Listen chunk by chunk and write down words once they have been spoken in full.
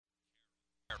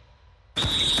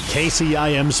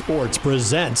KCIM Sports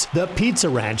presents the Pizza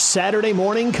Ranch Saturday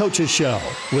Morning Coaches Show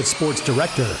with Sports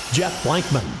Director Jeff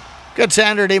Blankman. Good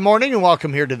Saturday morning and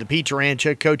welcome here to the Pizza Ranch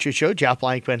Coaches Show. Jeff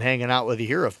Blankman hanging out with you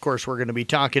here. Of course, we're going to be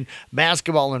talking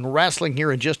basketball and wrestling here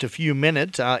in just a few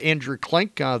minutes. Andrew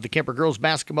Klink of the Kemper girls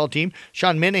basketball team,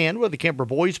 Sean Minahan with the Kemper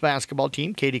boys basketball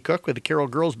team, Katie Cook with the Carroll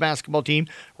girls basketball team,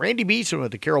 Randy Beeson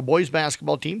with the Carroll boys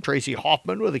basketball team, Tracy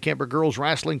Hoffman with the Kemper girls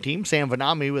wrestling team, Sam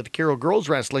Vanami with the Carroll girls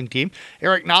wrestling team,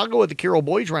 Eric Naga with the Carroll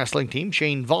boys wrestling team,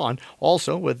 Shane Vaughn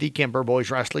also with the Kemper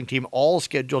boys wrestling team, all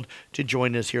scheduled to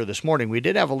join us here this morning. We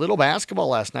did have a little basketball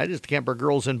last night as the Kemper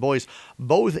girls and boys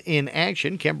both in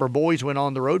action. Kemper boys went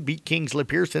on the road, beat Kingsley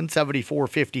Pearson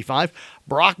 74-55.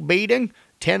 Brock Bading,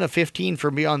 10 of 15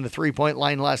 from beyond the three-point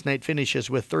line last night, finishes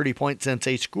with 30 points, since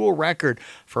a school record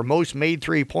for most made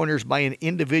three-pointers by an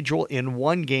individual in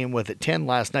one game with 10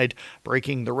 last night,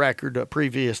 breaking the record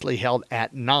previously held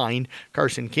at 9.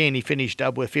 Carson Caney finished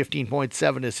up with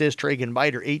 15.7 assists, Tragan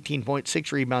Biter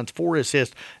 18.6 rebounds, 4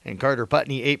 assists, and Carter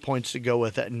Putney 8 points to go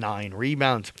with 9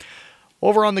 rebounds.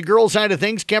 Over on the girls' side of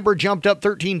things, Kemper jumped up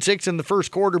 13-6 in the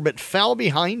first quarter, but fell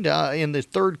behind in the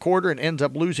third quarter and ends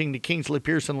up losing to Kingsley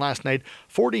Pearson last night,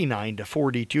 49-42.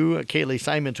 Kaylee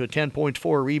Simons with 10 points,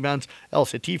 4 rebounds.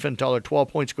 Elsa Tiefenthaler, 12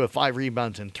 points, with 5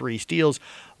 rebounds and 3 steals.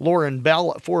 Lauren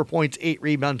Bell, 4 points, 8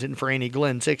 rebounds, and Franny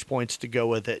Glenn, 6 points to go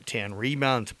with 10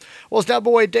 rebounds. We'll step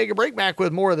away and take a break. Back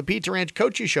with more of the Pizza Ranch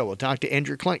Coaches Show. We'll talk to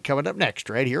Andrew Klink coming up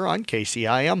next, right here on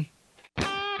KCIM.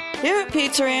 Here at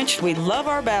Pizza Ranch, we love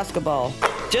our basketball,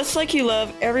 just like you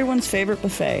love everyone's favorite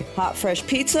buffet. Hot, fresh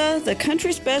pizza, the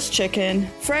country's best chicken,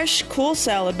 fresh, cool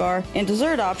salad bar, and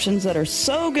dessert options that are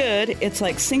so good, it's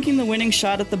like sinking the winning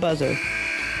shot at the buzzer.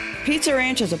 Pizza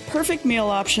Ranch is a perfect meal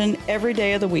option every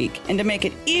day of the week. And to make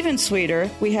it even sweeter,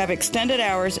 we have extended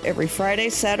hours every Friday,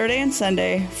 Saturday, and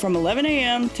Sunday from 11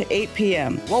 a.m. to 8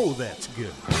 p.m. Whoa, that's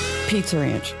good. Pizza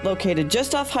Ranch, located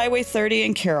just off Highway 30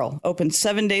 in Carroll, open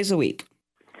 7 days a week.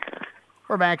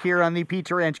 We're back here on the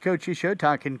Pizza Ranch Coaches Show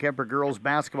talking Kemper girls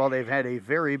basketball. They've had a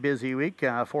very busy week,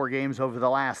 4 games over the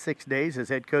last 6 days as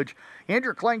head coach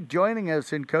Andrew Klink joining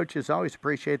us. And coach, as always,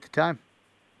 appreciate the time.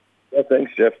 Yeah,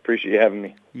 thanks, Jeff. Appreciate you having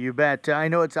me. You bet. I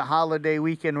know it's a holiday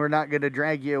weekend. We're not going to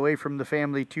drag you away from the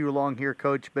family too long here,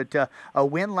 Coach. But a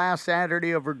win last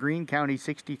Saturday over Greene County,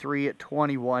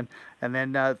 63-21. And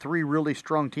then 3 really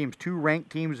strong teams, 2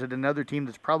 ranked teams and another team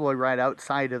that's probably right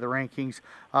outside of the rankings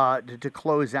to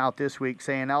close out this week.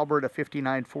 St. Albert, a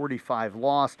 59-45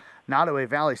 loss. Nottoway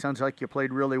Valley, sounds like you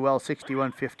played really well,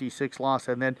 61-56 loss.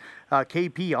 And then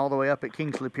KP all the way up at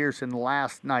Kingsley Pearson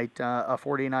last night, a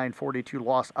 49-42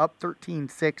 loss, up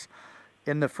 13-6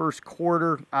 in the first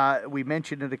quarter. We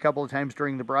mentioned it a couple of times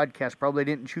during the broadcast, probably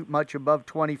didn't shoot much above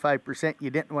 25%. You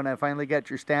didn't when I finally got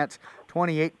your stats,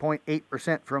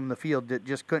 28.8% from the field, that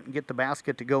just couldn't get the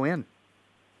basket to go in.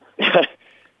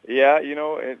 Yeah, you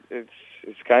know,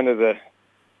 it's kind of the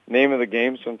name of the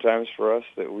game sometimes for us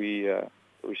that we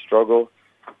struggle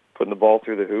putting the ball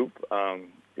through the hoop.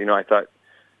 You know, I thought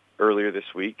earlier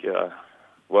this week,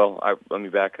 let me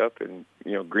back up. And,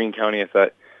 you know, Greene County, I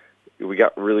thought we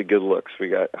got really good looks. We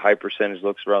got high percentage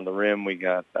looks around the rim. We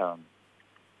got,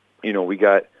 we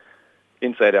got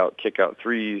inside out, kick out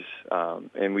threes.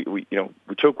 And we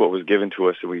took what was given to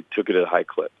us and we took it at a high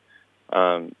clip.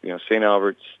 St.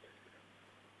 Albert's,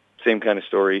 same kind of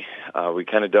story. We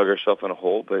kind of dug ourselves in a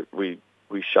hole, but we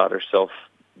shot ourselves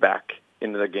back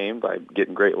into the game by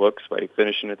getting great looks, by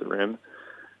finishing at the rim.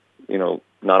 You know,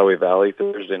 Nottoway Valley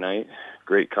Thursday night,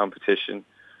 great competition.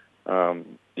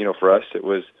 For us,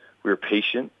 we were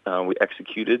patient. We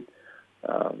executed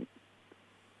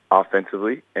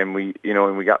offensively, and we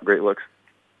got great looks.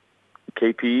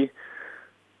 KP,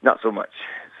 not so much.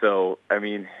 So, I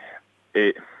mean,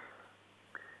 it's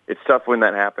tough when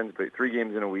that happens, but 3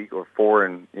 games in a week or 4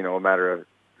 in, a matter of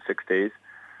 6 days,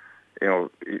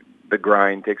 the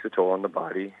grind takes a toll on the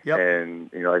body. Yep.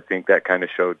 And, I think that kind of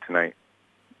showed tonight.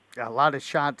 A lot of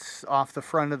shots off the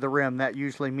front of the rim. That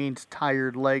usually means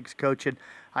tired legs, Coach. And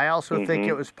I also think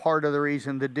it was part of the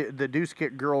reason the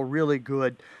Deuce-Kick girl really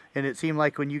good. And it seemed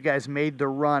like when you guys made the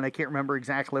run, I can't remember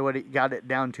exactly what it got it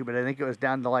down to, but I think it was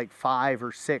down to like 5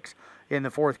 or 6 in the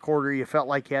fourth quarter. You felt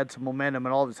like you had some momentum,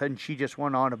 and all of a sudden she just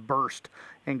went on a burst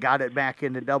and got it back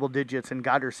into double digits and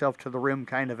got herself to the rim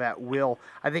kind of at will.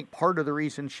 I think part of the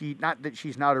reason not that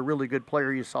she's not a really good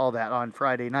player, you saw that on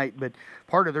Friday night, but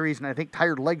part of the reason I think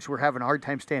tired legs were having a hard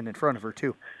time staying in front of her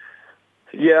too.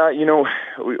 Yeah,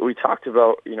 we talked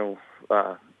about,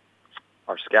 our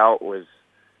scout was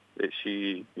that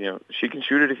she can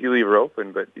shoot it if you leave her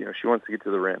open, but, she wants to get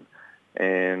to the rim.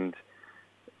 And,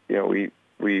 we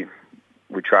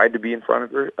we tried to be in front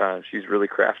of her. She's really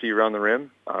crafty around the rim.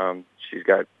 She's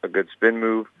got a good spin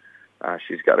move.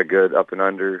 She's got a good up and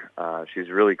under. She's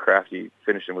really crafty,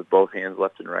 finishing with both hands,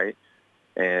 left and right.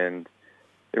 And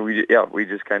we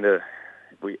just kind of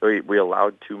we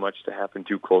allowed too much to happen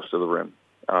too close to the rim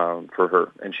for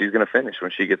her, and she's going to finish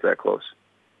when she gets that close.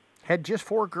 Had just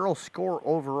 4 girls score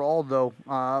overall, though,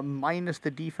 minus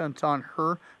the defense on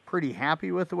her. Pretty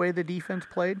happy with the way the defense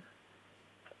played?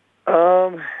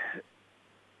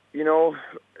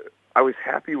 I was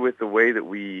happy with the way that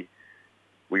we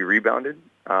rebounded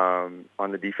on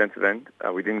the defensive end.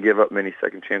 We didn't give up many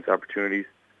second chance opportunities.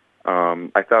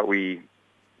 I thought we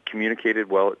communicated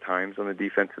well at times on the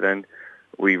defensive end.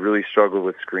 We really struggled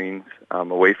with screens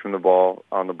away from the ball,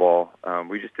 on the ball.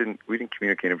 We didn't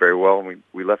communicate it very well, and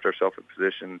we left ourselves in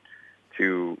position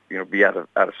to be out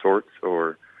of sorts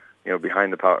or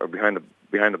behind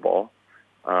the ball,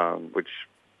 which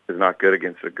is not good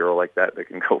against a girl like that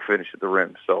can go finish at the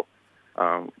rim. So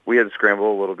we had to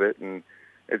scramble a little bit, and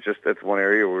that's one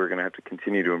area where we're going to have to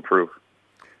continue to improve.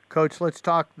 Coach, let's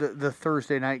talk the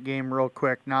Thursday night game real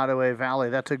quick. Nottoway Valley,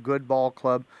 that's a good ball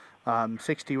club,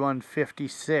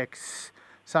 61-56.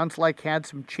 Sounds like had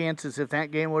some chances. If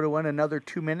that game would have won another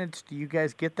 2 minutes, do you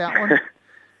guys get that one?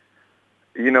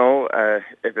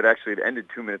 If it actually had ended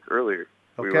 2 minutes earlier,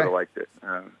 we would have liked it.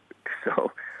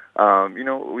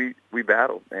 We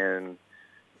battled, and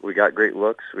we got great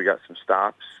looks. We got some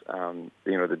stops.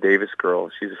 The Davis girl,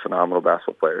 she's a phenomenal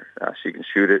basketball player. She can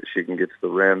shoot it. She can get to the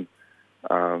rim.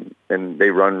 And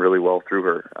they run really well through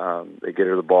her. They get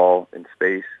her the ball in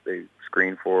space. They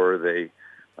screen for her. They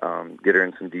get her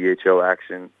in some DHO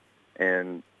action.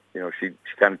 And, she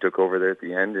kind of took over there at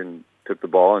the end and took the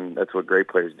ball. And that's what great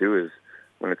players do is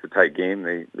when it's a tight game,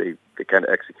 they kind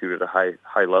of execute at a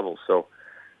high level. So,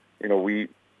 we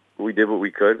did what we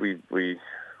could. We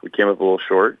came up a little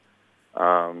short.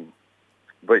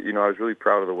 But, I was really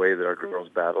proud of the way that our girls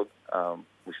battled.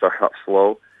 We started off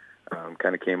slow.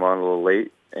 Kind of came on a little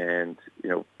late, and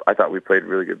I thought we played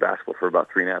really good basketball for about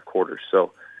 3.5 quarters.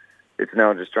 So it's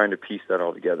now just trying to piece that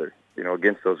all together,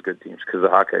 against those good teams, because the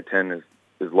Hawkeye 10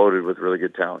 is loaded with really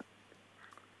good talent.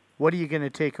 What are you going to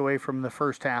take away from the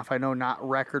first half? I know not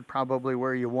record probably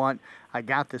where you want. I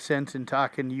got the sense in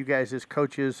talking to you guys as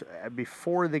coaches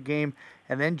before the game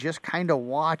and then just kind of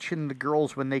watching the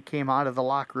girls when they came out of the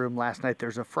locker room last night.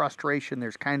 There's a frustration.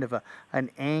 There's kind of an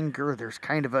anger. There's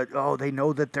kind of they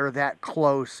know that they're that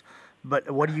close. But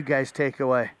what do you guys take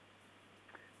away?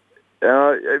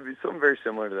 Something very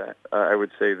similar to that. I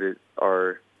would say that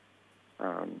our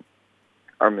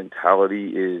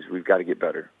mentality is we've got to get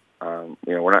better.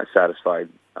 We're not satisfied,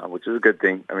 which is a good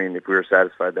thing. I mean, if we were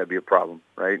satisfied, that'd be a problem,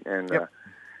 right? And, yep.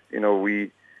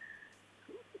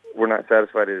 We're not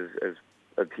satisfied as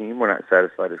a team. We're not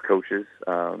satisfied as coaches.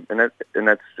 And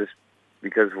that's just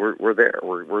because we're there.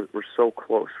 We're so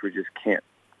close. We just can't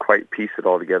quite piece it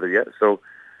all together yet. So,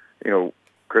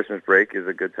 Christmas break is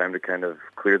a good time to kind of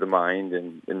clear the mind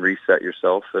and reset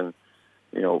yourself and,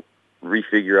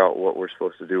 refigure out what we're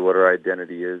supposed to do, what our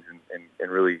identity is,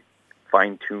 and really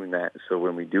fine-tune that so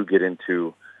when we do get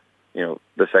into,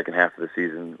 the second half of the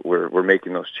season, we're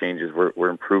making those changes, we're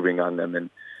improving on them, and,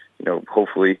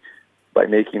 hopefully by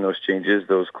making those changes,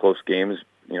 those close games,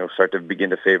 start to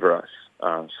begin to favor us.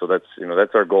 So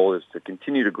that's our goal, is to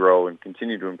continue to grow and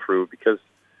continue to improve because,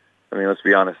 let's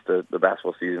be honest, the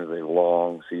basketball season is a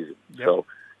long season. Yep. So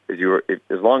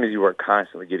as long as you are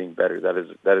constantly getting better,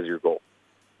 that is your goal.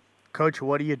 Coach,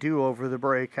 what do you do over the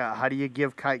break? How do you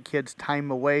give kids time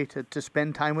away to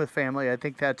spend time with family? I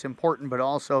think that's important, but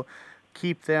also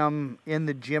keep them in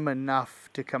the gym enough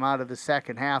to come out of the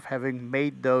second half having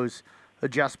made those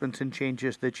adjustments and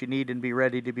changes that you need and be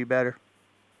ready to be better.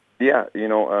 Yeah,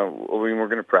 we're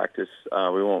going to practice.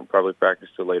 We won't probably practice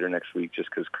till later next week just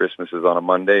because Christmas is on a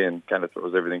Monday and kind of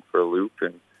throws everything for a loop.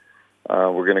 And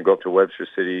we're going to go up to Webster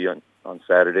City on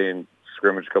Saturday and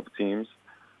scrimmage a couple teams.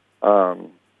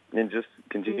 And just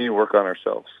continue to work on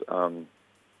ourselves,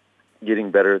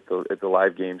 getting better at the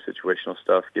live game situational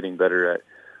stuff, getting better at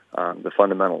the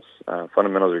fundamentals.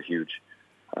 Fundamentals are huge.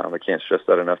 I can't stress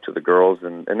that enough to the girls,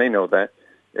 and they know that.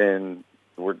 And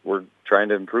we're trying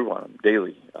to improve on them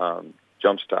daily.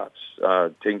 Jump stops,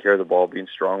 taking care of the ball, being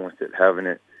strong with it, having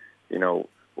it,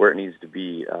 where it needs to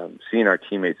be, seeing our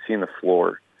teammates, seeing the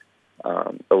floor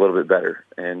a little bit better,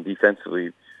 and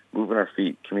defensively moving our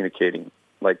feet, communicating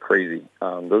like crazy.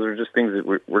 Those are just things that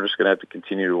we're just going to have to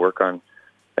continue to work on,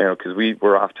 because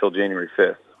we're off till January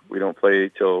 5th. We don't play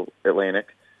till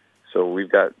Atlantic, so we've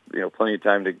got plenty of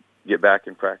time to get back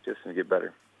in practice and get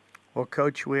better. Well,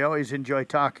 Coach, we always enjoy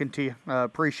talking to you.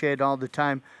 Appreciate all the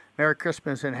time. Merry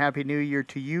Christmas and Happy New Year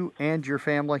to you and your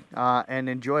family, and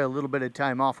enjoy a little bit of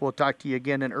time off. We'll talk to you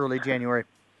again in early January.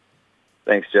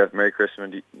 Thanks, Jeff. Merry Christmas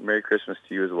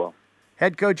to you as well.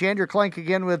 Head coach Andrew Klink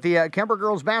again with the Kemper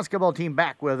girls basketball team,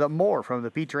 back with more from the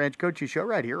Pizza Ranch Coaches Show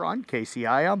right here on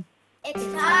KCIM. It's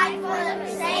time for the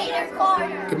Crusader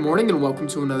Corner. Good morning and welcome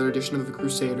to another edition of the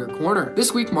Crusader Corner.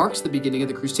 This week marks the beginning of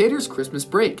the Crusaders' Christmas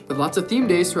break. With lots of theme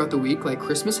days throughout the week like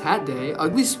Christmas Hat Day,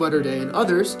 Ugly Sweater Day, and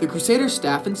others, the Crusaders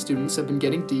staff and students have been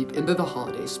getting deep into the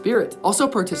holiday spirit. Also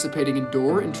participating in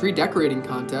door and tree decorating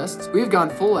contests, we have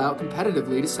gone full out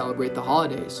competitively to celebrate the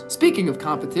holidays. Speaking of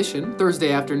competition,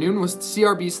 Thursday afternoon was the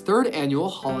CRB's third annual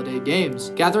Holiday Games.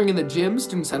 Gathering in the gym,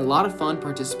 students had a lot of fun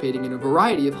participating in a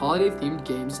variety of holiday-themed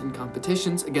games and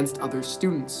competitions against other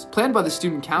students. Planned by the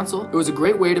Student Council, it was a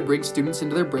great way to bring students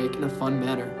into their break in a fun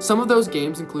manner. Some of those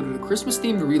games included a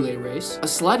Christmas-themed relay race, a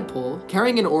sled pull,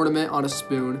 carrying an ornament on a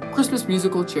spoon, Christmas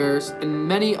musical chairs, and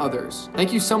many others.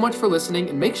 Thank you so much for listening,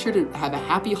 and make sure to have a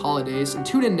happy holidays and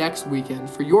tune in next weekend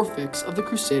for your fix of the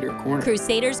Crusader Corner.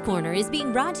 Crusaders Corner is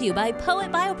being brought to you by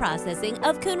Poet Bioprocessing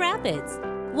of Coon Rapids,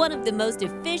 one of the most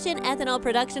efficient ethanol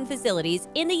production facilities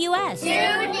in the U.S. Tune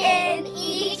in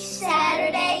each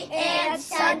Saturday and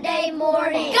Sunday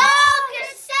morning. Go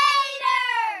Crusaders!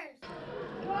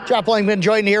 Jeff Blankman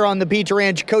joined here on the Pizza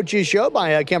Ranch Coaches Show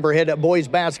by Kemper head boys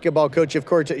basketball coach, of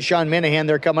course, Sean Minahan.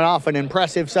 They're coming off an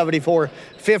impressive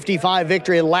 74-55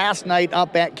 victory last night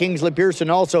up at Kingsley Pearson.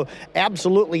 Also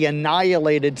absolutely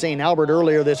annihilated St. Albert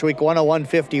earlier this week,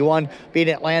 101-51. Beat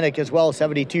Atlantic as well,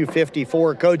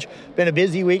 72-54. Coach, been a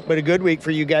busy week, but a good week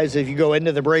for you guys if you go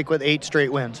into the break with 8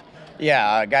 straight wins.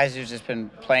 Yeah, guys have just been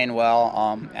playing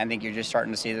well. I think you're just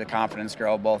starting to see the confidence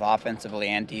grow both offensively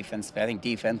and defensively. I think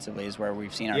defensively is where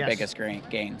we've seen our biggest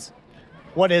gains.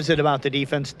 What is it about the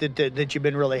defense that you've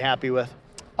been really happy with?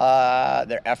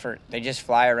 Their effort. They just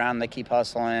fly around. They keep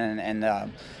hustling, and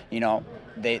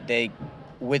they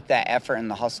with that effort and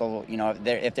the hustle,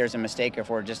 if there's a mistake, if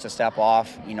we're just a step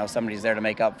off, somebody's there to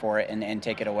make up for it and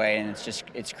take it away, and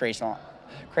it's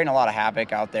creating a lot of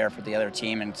havoc out there for the other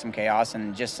team and some chaos,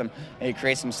 and it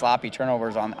creates some sloppy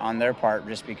turnovers on their part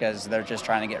just because they're just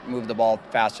trying to move the ball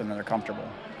faster than they're comfortable.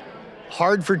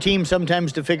 Hard for teams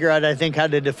sometimes to figure out, I think, how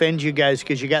to defend you guys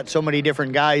because you got so many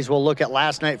different guys. We'll look at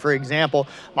last night, for example,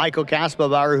 Michael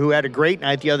Kaspabauer, who had a great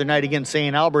night the other night against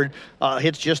St. Albert,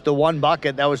 hits just the one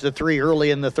bucket. That was the 3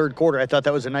 early in the third quarter. I thought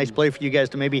that was a nice play for you guys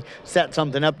to maybe set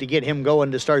something up to get him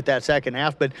going to start that second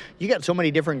half. But you got so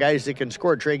many different guys that can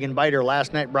score. Tragan Biter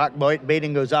last night, Brock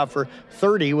Baden goes off for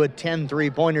 30 with 10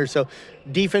 3-pointers. So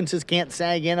defenses can't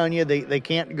sag in on you. They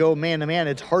can't go man-to-man.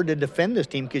 It's hard to defend this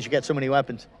team because you got so many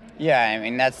weapons. Yeah, I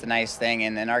mean, that's the nice thing,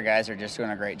 and then our guys are just doing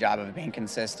a great job of being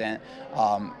consistent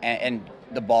and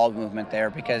the ball movement there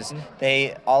because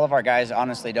all of our guys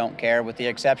honestly don't care, with the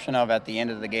exception of at the end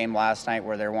of the game last night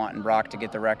where they're wanting Brock to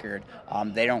get the record.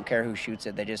 They don't care who shoots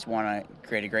it. They just want to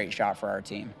create a great shot for our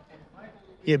team.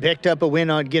 You picked up a win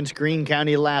against Greene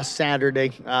County last Saturday,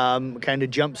 kind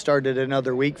of jump-started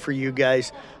another week for you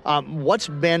guys. What's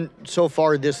been, so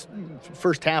far this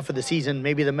first half of the season,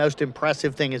 maybe the most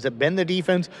impressive thing? Has it been the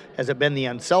defense? Has it been the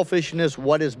unselfishness?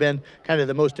 What has been kind of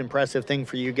the most impressive thing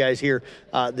for you guys here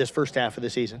this first half of the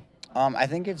season? I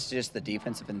think it's just the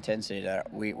defensive intensity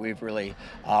that we've really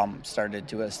started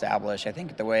to establish. I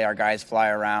think the way our guys fly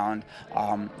around,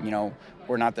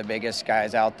 we're not the biggest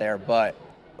guys out there, but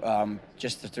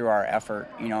just through our effort,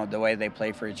 the way they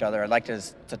play for each other. I'd like to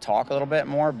talk a little bit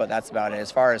more, but that's about it.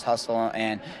 As far as hustle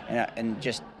and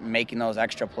just making those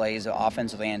extra plays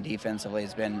offensively and defensively,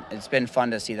 it's been fun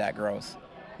to see that growth.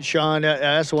 Sean,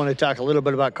 I also want to talk a little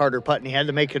bit about Carter Putney. He had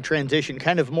to make a transition,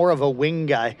 kind of more of a wing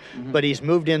guy, but he's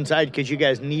moved inside because you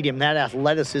guys need him. That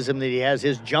athleticism that he has,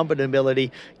 his jumping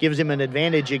ability, gives him an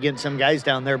advantage against some guys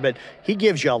down there, but he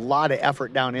gives you a lot of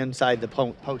effort down inside the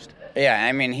post. Yeah,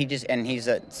 I mean, he's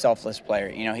a selfless player.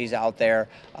 He's out there.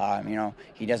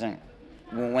 He doesn't.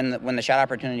 When the shot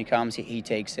opportunity comes, he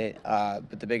takes it.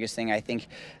 But the biggest thing, I think,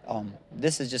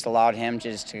 this has just allowed him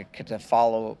just to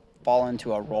fall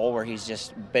into a role where he's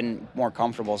just been more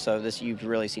comfortable. So you've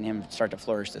really seen him start to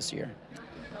flourish this year.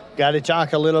 Got to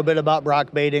talk a little bit about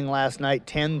Brock Baden last night.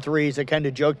 10 threes. I kind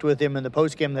of joked with him in the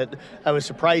postgame that I was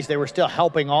surprised they were still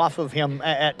helping off of him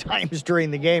at times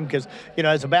during the game because,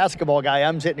 as a basketball guy,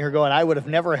 I'm sitting here going, I would have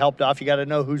never helped off. You got to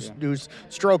know who's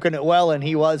stroking it well, and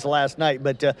he was last night.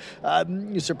 But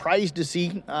surprised to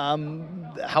see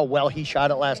how well he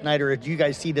shot it last night, or did you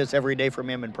guys see this every day from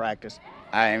him in practice?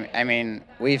 I mean,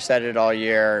 we've said it all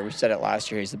year. We said it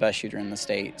last year. He's the best shooter in the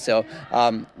state. So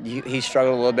he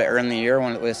struggled a little bit early in the year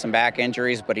with some back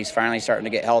injuries, but he's finally starting to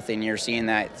get healthy, and you're seeing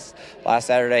that. Last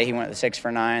Saturday, he went 6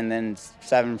 for 9, then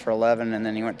 7 for 11, and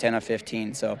then he went 10 of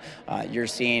 15. So you're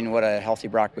seeing what a healthy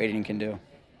Brock Bading can do.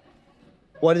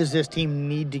 What does this team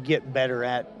need to get better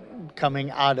at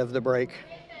coming out of the break?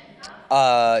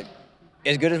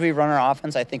 As good as we run our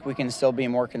offense, I think we can still be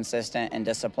more consistent and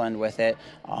disciplined with it.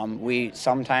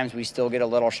 Sometimes we still get a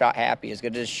little shot happy. As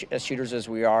good as shooters as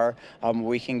we are,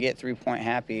 we can get 3-point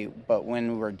happy. But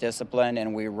when we're disciplined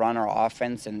and we run our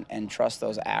offense and trust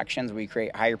those actions, we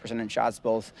create higher percentage shots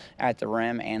both at the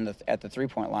rim and at the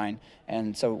 3-point line.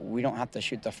 And so we don't have to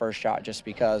shoot the first shot just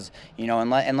because,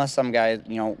 unless some guy,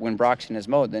 when Brock's in his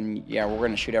mode, then yeah, we're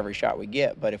going to shoot every shot we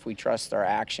get. But if we trust our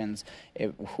actions,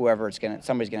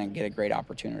 somebody's going to get a great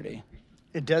opportunity.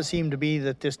 It does seem to be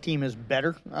that this team is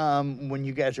better when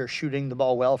you guys are shooting the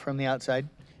ball well from the outside.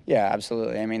 Yeah,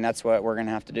 absolutely. I mean, that's what we're going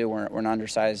to have to do. We're an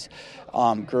undersized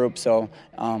group, so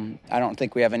I don't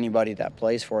think we have anybody that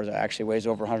plays for us that actually weighs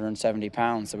over 170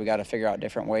 pounds. So we got to figure out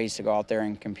different ways to go out there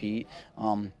and compete.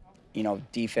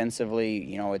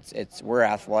 Defensively, we're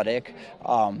athletic.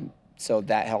 So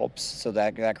that helps. So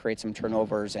that creates some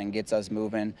turnovers and gets us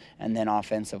moving. And then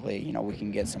offensively, we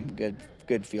can get some good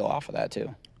feel off of that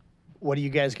too. What are you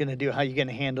guys going to do? How are you going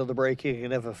to handle the break? You're going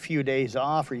to have a few days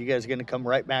off, or are you guys going to come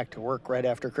right back to work right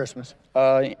after Christmas?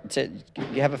 You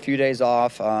have a few days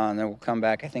off, and then we'll come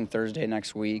back, I think, Thursday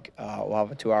next week. We'll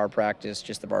have a 2-hour practice,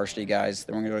 just the varsity guys.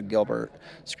 Then we're going to go to Gilbert,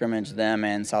 scrimmage them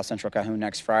and South Central Calhoun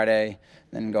next Friday,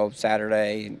 then go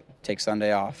Saturday, take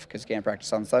Sunday off because can't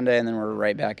practice on Sunday, and then we're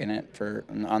right back in it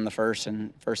on the first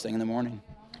thing in the morning.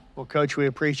 Well, Coach, we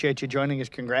appreciate you joining us.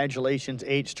 Congratulations,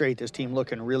 8 straight. This team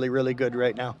looking really, really good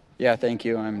right now. Yeah, thank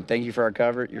you. Thank you for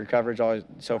your coverage all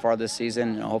so far this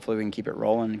season. Hopefully we can keep it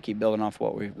rolling and keep building off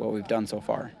what we've done so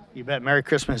far. You bet. Merry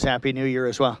Christmas. Happy New Year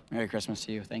as well. Merry Christmas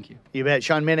to you. Thank you. You bet.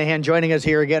 Sean Minahan joining us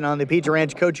here again on the Pizza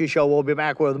Ranch Coaches Show. We'll be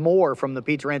back with more from the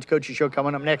Pizza Ranch Coaches Show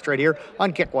coming up next right here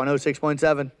on Kick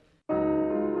 106.7.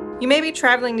 You may be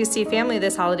traveling to see family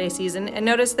this holiday season and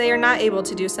notice they are not able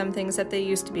to do some things that they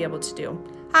used to be able to do.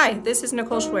 Hi, this is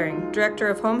Nicole Schwerin, Director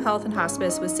of Home Health and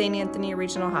Hospice with St. Anthony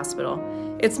Regional Hospital.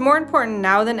 It's more important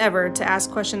now than ever to ask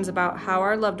questions about how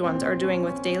our loved ones are doing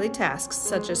with daily tasks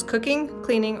such as cooking,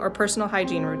 cleaning, or personal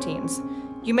hygiene routines.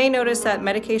 You may notice that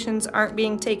medications aren't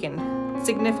being taken,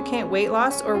 significant weight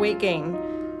loss or weight gain,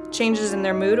 changes in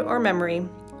their mood or memory,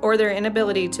 or their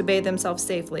inability to bathe themselves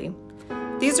safely.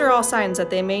 These are all signs that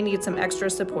they may need some extra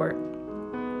support.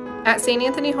 At St.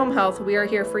 Anthony Home Health, we are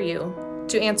here for you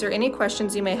to answer any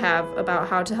questions you may have about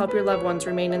how to help your loved ones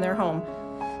remain in their home.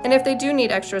 And if they do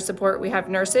need extra support, we have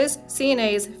nurses,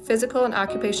 CNAs, physical and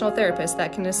occupational therapists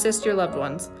that can assist your loved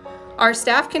ones. Our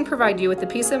staff can provide you with the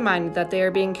peace of mind that they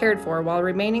are being cared for while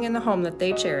remaining in the home that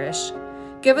they cherish.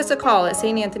 Give us a call at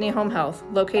St. Anthony Home Health,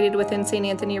 located within St.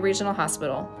 Anthony Regional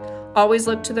Hospital. Always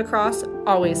look to the cross,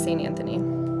 always St. Anthony.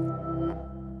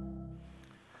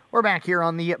 We're back here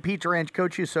on the Pizza Ranch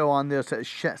Coaches Show on this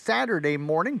Saturday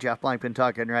morning. Jeff Blankman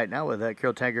talking right now with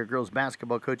Carroll Tiger girls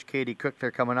basketball coach Katie Cook.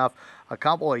 They're coming off a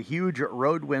couple of huge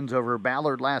road wins over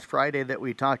Ballard last Friday that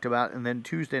we talked about, and then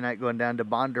Tuesday night going down to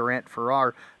Bondurant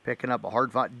Farrar, picking up a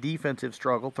hard-fought defensive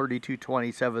struggle,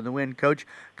 32-27 the win. Coach,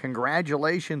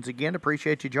 congratulations again.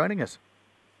 Appreciate you joining us.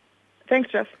 Thanks,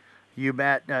 Jeff. You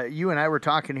bet. You and I were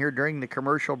talking here during the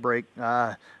commercial break.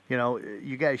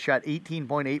 You guys shot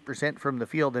 18.8% from the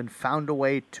field and found a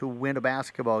way to win a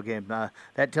basketball game.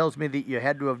 That tells me that you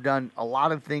had to have done a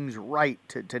lot of things right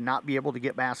to not be able to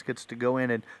get baskets to go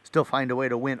in and still find a way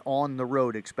to win on the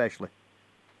road, especially.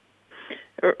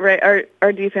 Right.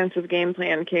 Our defensive game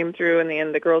plan came through in the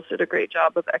end. The girls did a great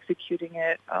job of executing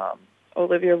it.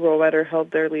 Olivia Rowetter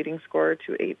held their leading scorer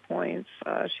to 8 points.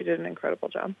 She did an incredible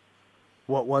job.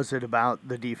 What was it about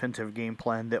the defensive game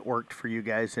plan that worked for you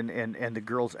guys and the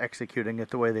girls executing it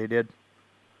the way they did?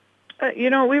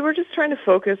 We were just trying to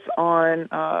focus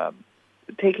on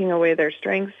taking away their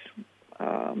strengths,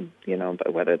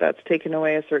 but whether that's taking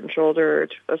away a certain shoulder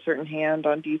or a certain hand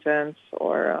on defense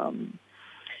or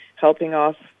helping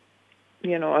off, a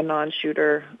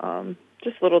non-shooter.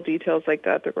 Just little details like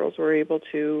that the girls were able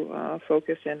to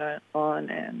focus in on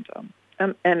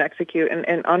and execute.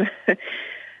 And on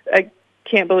I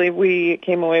can't believe we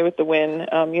came away with the win,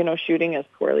 shooting as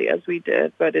poorly as we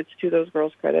did, but it's to those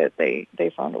girls' credit. They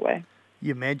found a way.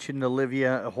 You mentioned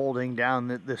Olivia holding down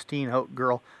the Steenhoek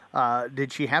girl.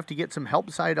 Did she have to get some help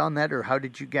side on that, or how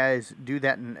did you guys do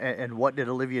that, and what did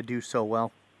Olivia do so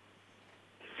well?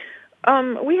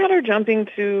 We had her jumping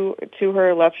to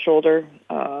her left shoulder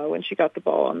when she got the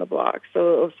ball on the block.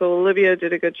 So Olivia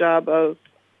did a good job of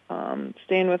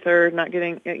staying with her, not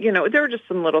getting. There were just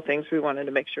some little things we wanted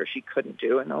to make sure she couldn't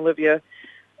do, and Olivia,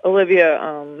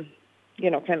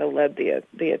 kind of led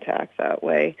the attack that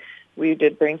way. We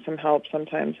did bring some help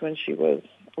sometimes when she was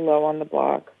low on the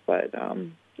block, but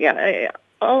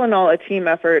all in all, a team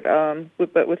effort.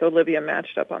 But with Olivia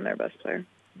matched up on their best player.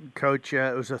 Coach,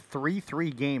 it was a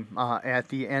 3-3 game at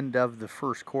the end of the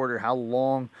first quarter. How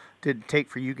long did it take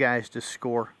for you guys to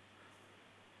score?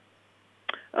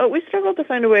 We struggled to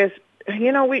find a way.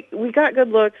 We got good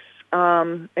looks.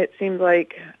 It seemed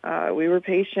like we were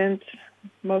patient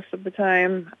most of the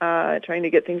time, trying to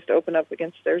get things to open up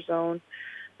against their zone.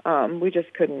 We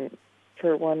just couldn't,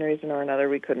 for one reason or another,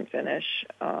 we couldn't finish.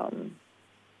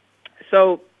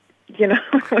 So, when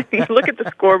you look at the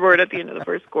scoreboard at the end of the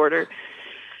first quarter,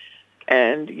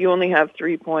 and you only have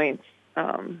 3 points.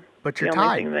 But you're the tied.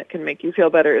 only thing that can make you feel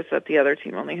better is that the other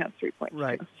team only had 3 points.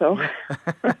 Right. So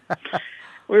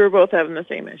we were both having the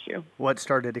same issue. What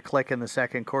started to click in the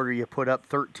second quarter? You put up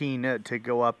 13 to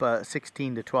go up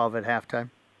 16-12 at halftime.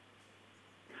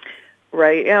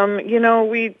 Right.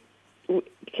 Caitlin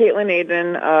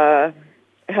Aiden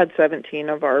had 17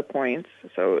 of our points,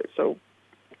 so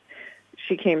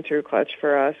she came through clutch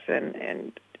for us,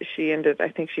 and I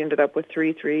think she ended up with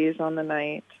 3 threes on the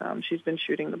night. She's been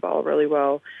shooting the ball really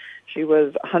well. She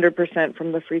was 100%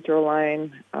 from the free throw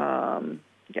line.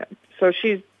 So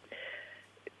she's,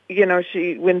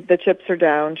 when the chips are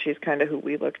down, she's kind of who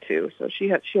we look to. So she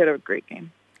had a great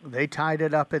game. They tied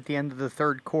it up at the end of the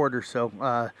third quarter.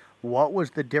 So what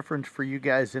was the difference for you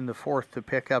guys in the fourth to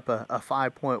pick up a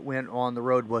 5-point win on the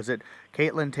road? Was it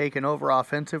Caitlin taking over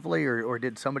offensively, or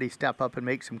did somebody step up and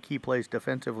make some key plays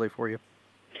defensively for you?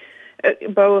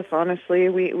 Both, honestly.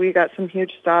 We got some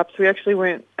huge stops. We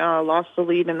actually lost the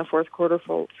lead in the fourth quarter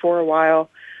for a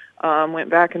while, went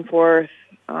back and forth.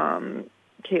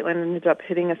 Caitlin ended up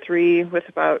hitting a 3 with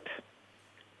about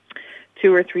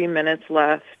 2 or 3 minutes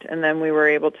left, and then we were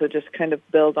able to just kind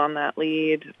of build on that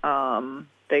lead.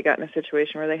 They got in a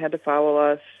situation where they had to foul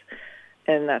us,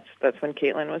 and that's when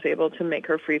Caitlin was able to make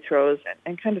her free throws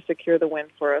and kind of secure the win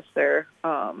for us there.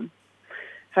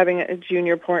 Having a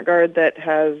junior point guard that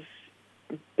has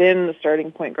been the starting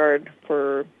point guard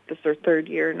for this her third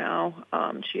year now,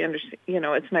 she understands.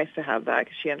 It's nice to have that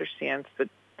because she understands the,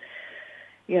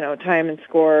 time and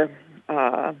score,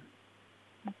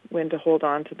 when to hold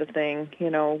on to the thing,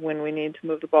 when we need to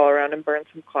move the ball around and burn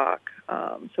some clock.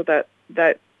 So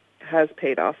that has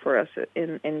paid off for us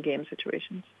in game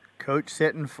situations. Coach,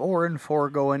 sitting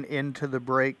 4-4 going into the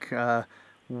break.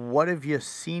 What have you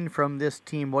seen from this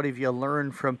team? What have you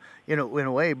learned from, in a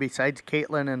way, besides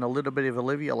Caitlin and a little bit of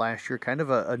Olivia last year, kind of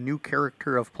a new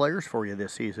character of players for you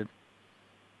this season?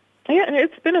 Yeah, and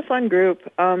it's been a fun group.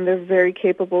 They're a very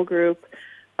capable group.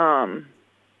 And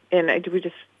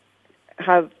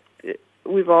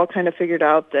we've all kind of figured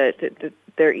out that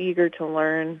they're eager to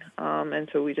learn, and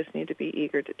so we just need to be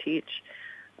eager to teach.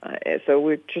 So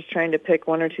we're just trying to pick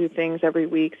 1 or 2 things every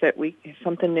week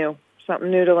something new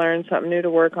to learn, something new to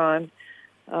work on.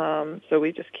 So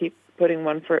we just keep putting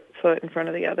one foot in front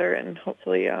of the other, and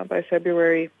hopefully by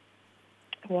February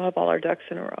we'll have all our ducks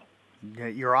in a row.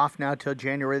 You're off now till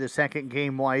January the 2nd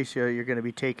game-wise. You're going to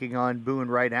be taking on Boone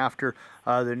right after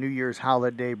the New Year's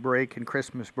holiday break and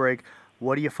Christmas break.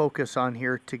 What do you focus on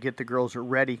here to get the girls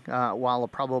ready while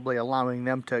probably allowing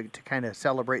them to kind of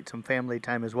celebrate some family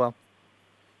time as well?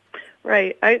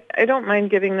 Right. I don't mind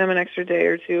giving them an extra day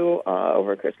or 2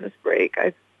 over Christmas break.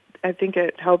 I think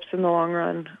it helps in the long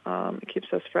run. It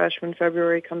keeps us fresh when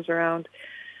February comes around.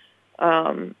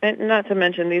 And not to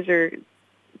mention, these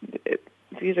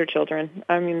are children.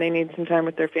 I mean, they need some time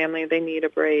with their family. They need a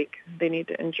break. They need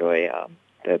to enjoy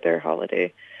their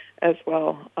holiday as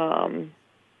well.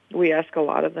 We ask a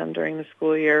lot of them during the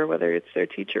school year, whether it's their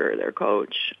teacher or their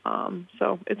coach.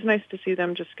 So it's nice to see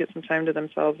them just get some time to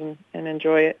themselves and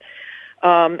enjoy it.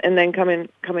 And then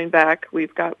coming back,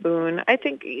 we've got Boone. I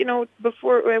think,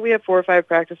 before we have 4 or 5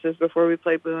 practices before we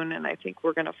play Boone, and I think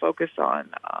we're going to focus on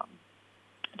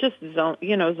just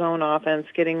zone offense,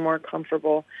 getting more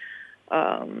comfortable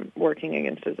working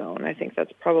against the zone. I think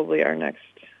that's probably our next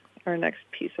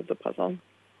piece of the puzzle.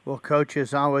 Well, Coach,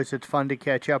 as always, it's fun to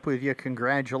catch up with you.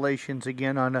 Congratulations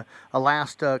again on a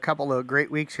last couple of great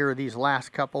weeks here, these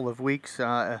last couple of weeks.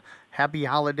 Happy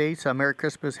holidays, Merry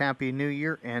Christmas, Happy New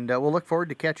Year, and we'll look forward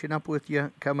to catching up with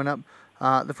you coming up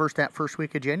the first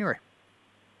week of January.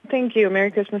 Thank you.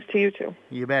 Merry Christmas to you, too.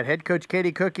 You bet. Head Coach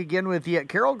Katie Cook again with the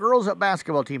Carroll Girls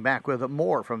Basketball Team, back with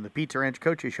more from the Pizza Ranch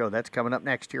Coaches Show. That's coming up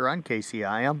next year on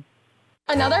KCIM.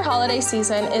 Another holiday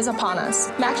season is upon us.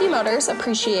 Mackey Motors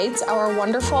appreciates our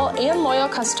wonderful and loyal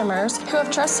customers who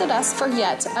have trusted us for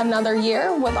yet another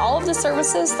year with all of the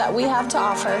services that we have to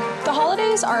offer. The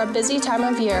holidays are a busy time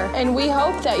of year, and we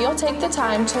hope that you'll take the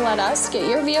time to let us get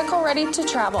your vehicle ready to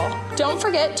travel. Don't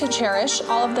forget to cherish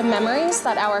all of the memories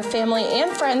that our family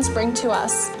and friends bring to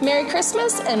us. Merry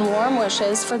Christmas and warm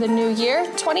wishes for the new year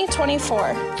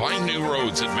 2024. Find new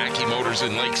roads at Mackey Motors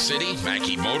in Lake City,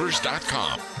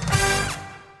 MackeyMotors.com.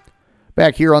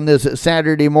 Back here on this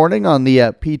Saturday morning on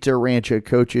the Pizza Ranch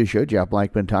Coaches Show, Jeff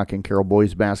Blankman talking Carroll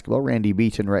boys basketball. Randy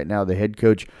Beaton right now, the head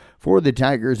coach for the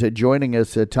Tigers, joining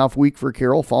us. A tough week for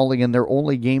Carroll, falling in their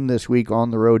only game this week on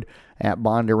the road at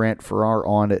Bondurant Farrar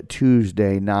on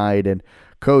Tuesday night. And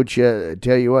Coach,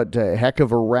 tell you what, a heck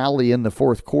of a rally in the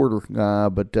fourth quarter,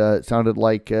 but it sounded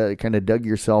like kind of dug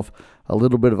yourself a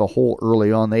little bit of a hole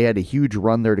early on. They had a huge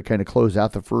run there to kind of close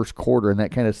out the first quarter, and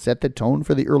that kind of set the tone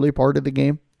for the early part of the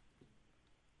game.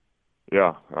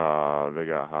 Yeah, they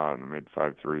got hot and made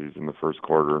 5 threes in the first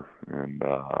quarter, and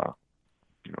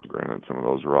granted some of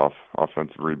those were off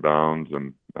offensive rebounds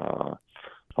and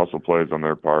hustle plays on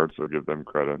their part, so give them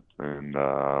credit. And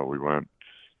we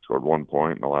scored 1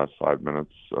 point in the last 5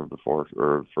 minutes of the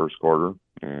first quarter,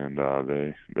 and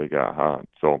they got hot.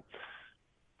 So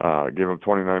gave up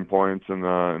 29 points in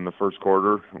the first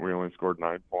quarter. We only scored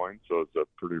 9 points, so it's a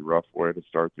pretty rough way to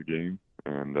start the game.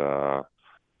 And the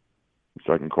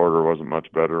second quarter wasn't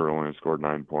much better. Only scored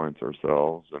 9 points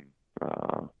ourselves and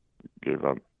gave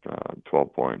up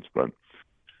 12 points. But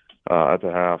at the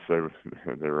half,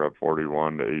 they were up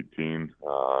 41-18.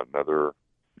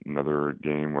 Another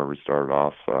game where we started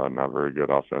off not very good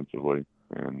offensively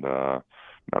and not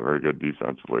very good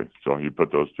defensively. So you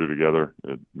put those two together,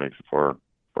 it makes it for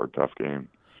a tough game.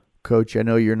 Coach, I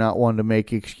know you're not one to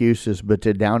make excuses, but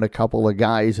to down a couple of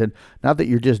guys, and not that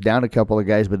you're just down a couple of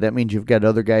guys, but that means you've got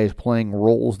other guys playing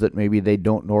roles that maybe they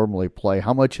don't normally play.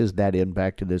 How much has that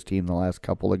impacted this team the last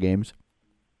couple of games?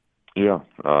 Yeah,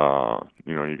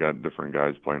 you got different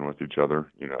guys playing with each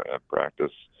other. At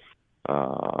practice,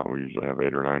 we usually have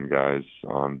 8 or 9 guys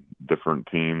on different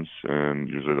teams, and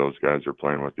usually those guys are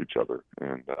playing with each other.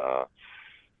 And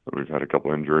we've had a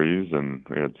couple injuries, and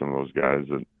we had some of those guys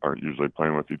that aren't usually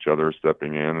playing with each other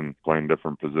stepping in and playing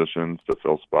different positions to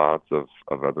fill spots of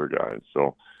other guys.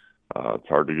 So it's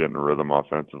hard to get in a rhythm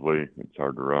offensively. It's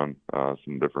hard to run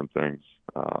some different things.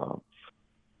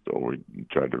 So we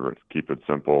tried to keep it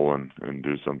simple and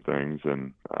do some things.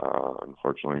 And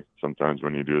unfortunately, sometimes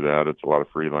when you do that, it's a lot of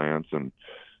freelance, and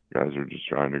guys are just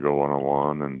trying to go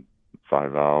one-on-one and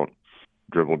 5 out,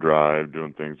 dribble drive,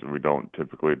 doing things that we don't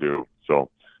typically do. So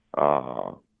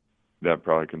that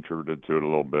probably contributed to it a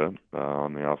little bit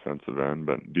on the offensive end.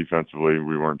 But defensively,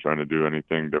 we weren't trying to do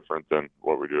anything different than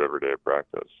what we do every day at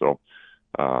practice. So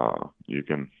you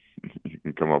can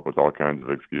come up with all kinds of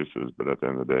excuses, but at the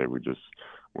end of the day, we just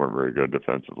weren't very good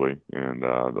defensively. And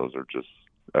those are just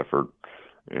effort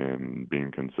and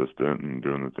being consistent and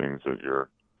doing the things that you're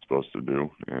supposed to do.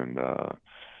 And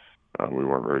we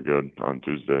weren't very good on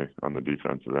Tuesday on the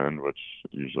defensive end, which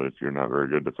usually if you're not very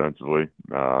good defensively,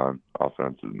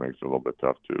 offense makes it a little bit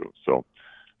tough too. So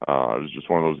it was just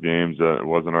one of those games that it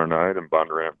wasn't our night, and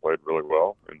Bondurant played really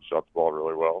well and shot the ball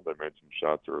really well. They made some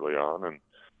shots early on, and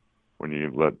when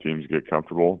you let teams get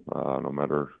comfortable, no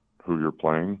matter who you're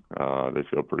playing, they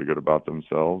feel pretty good about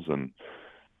themselves, and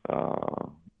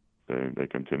they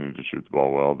continued to shoot the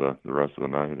ball well the rest of the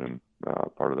night. And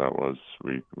part of that was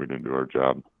we didn't do our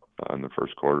job in the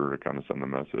first quarter to kind of send the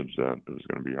message that it was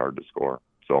going to be hard to score.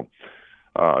 So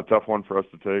a tough one for us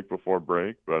to take before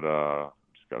break, but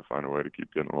just got to find a way to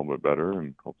keep getting a little bit better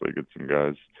and hopefully get some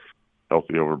guys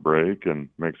healthy over break and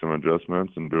make some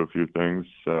adjustments and do a few things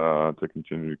to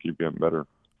continue to keep getting better.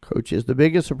 Coach, is the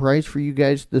biggest surprise for you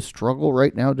guys the struggle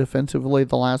right now defensively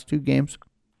the last 2 games?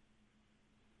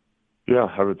 Yeah,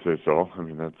 I would say so. I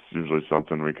mean, that's usually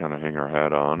something we kind of hang our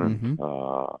hat on, and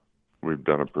we've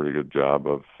done a pretty good job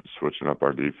of switching up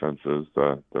our defenses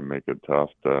to make it tough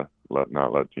to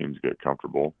not let teams get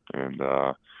comfortable. And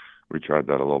we tried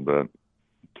that a little bit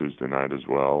Tuesday night as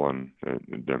well, and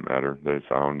it didn't matter. They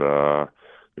found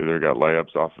either got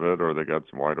layups off of it or they got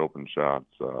some wide open shots.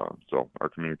 So our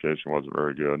communication wasn't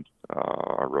very good.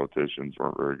 Our rotations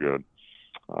weren't very good.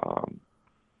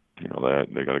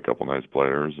 They got a couple nice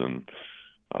players, and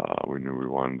we knew we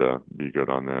wanted to be good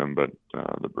on them, but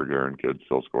the Bergeron kid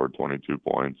still scored 22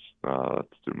 points.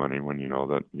 That's too many when you know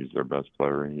that he's their best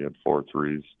player. He had 4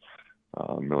 threes.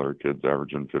 Miller kid's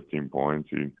averaging 15 points.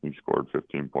 He scored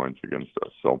 15 points against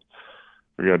us. So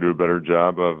we got to do a better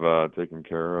job of taking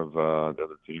care of the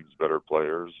other team's better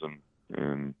players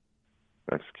and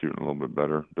executing a little bit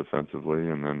better defensively.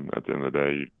 And then at the end of the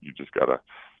day, you just got to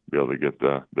be able to get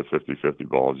the 50-50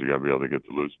 balls. You got to be able to get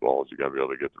the loose balls. You got to be able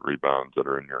to get the rebounds that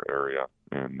are in your area.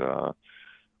 And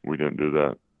we didn't do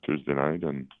that Tuesday night,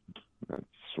 and that's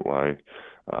why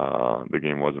the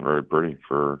game wasn't very pretty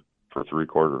for 3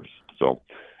 quarters. So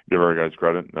give our guys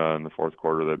credit. In the fourth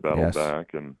quarter, they battled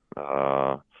back, and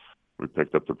we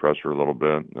picked up the pressure a little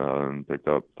bit and picked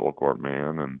up full court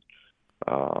man. And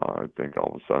I think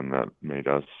all of a sudden that made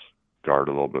us guard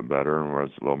a little bit better and was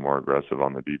a little more aggressive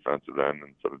on the defensive end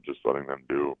instead of just letting them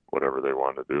do whatever they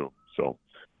want to do. So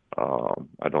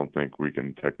I don't think we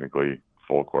can technically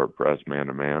full court press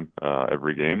man-to-man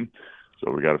every game.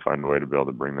 So we got to find a way to be able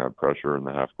to bring that pressure in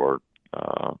the half court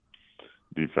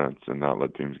defense and not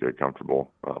let teams get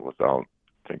comfortable without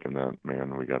thinking that,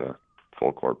 man, we got to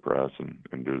full court press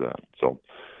and do that. So,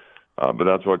 but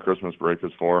that's what Christmas break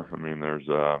is for. I mean, there's,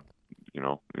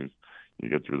 you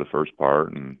get through the first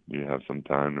part and you have some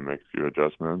time to make a few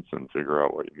adjustments and figure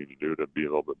out what you need to do to be a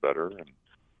little bit better. And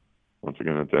once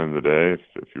again, at the end of the day,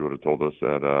 if you would have told us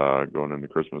that going into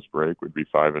Christmas break we'd be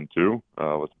 5-2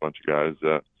 with a bunch of guys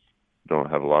that don't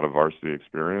have a lot of varsity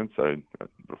experience,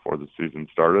 before the season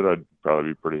started, I'd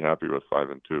probably be pretty happy with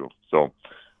 5-2. So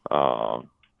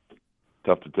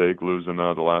tough to take losing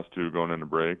the last 2 going into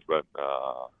break, but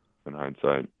in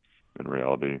hindsight, in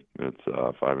reality, it's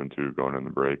 5-2 going in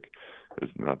the break is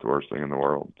not the worst thing in the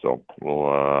world. So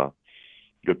we'll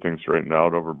get things straightened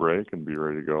out over break and be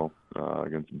ready to go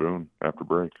against Boone after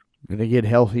break. Going to get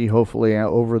healthy, hopefully,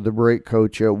 over the break,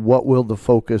 Coach. What will the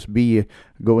focus be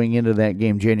going into that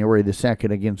game, January the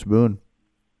 2nd, against Boone?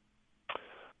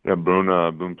 Yeah,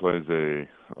 Boone plays a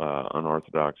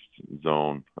unorthodox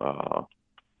zone,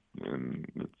 and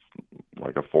it's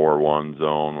like a 4-1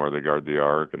 zone where they guard the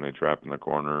arc and they trap in the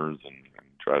corners and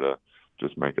try to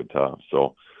just make it tough.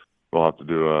 So we'll have to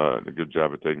do a good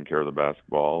job of taking care of the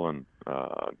basketball, and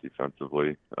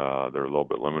defensively they're a little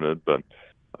bit limited, but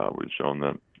we've shown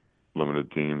that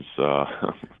limited teams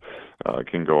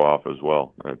can go off as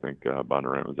well. I think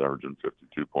Bondurant was averaging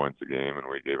 52 points a game, and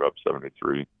we gave up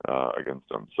 73 against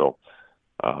them. So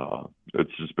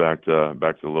it's just back to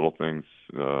the little things,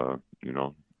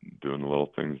 doing the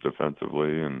little things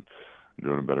defensively and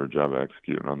doing a better job of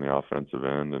executing on the offensive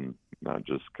end, and not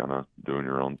just kind of doing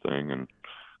your own thing and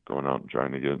going out and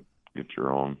trying to get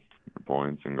your own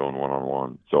points and going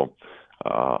one-on-one. So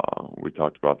we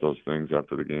talked about those things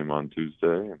after the game on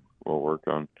Tuesday, and we'll work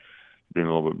on being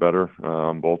a little bit better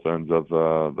on both ends of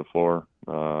the floor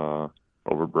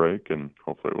over break, and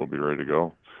hopefully we'll be ready to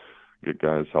go, get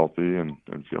guys healthy and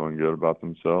feeling good about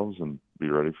themselves, and be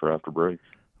ready for after break.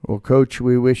 Well, Coach,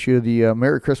 we wish you the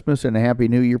Merry Christmas and a Happy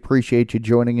New Year. Appreciate you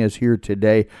joining us here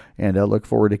today, and I look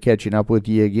forward to catching up with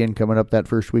you again coming up that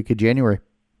first week of January.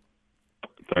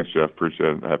 Thanks, Jeff.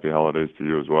 Appreciate it. Happy holidays to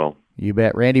you as well. You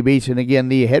bet. Randy Beeson, again,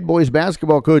 the head boys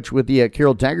basketball coach with the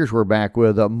Carroll Tigers. We're back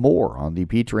with more on the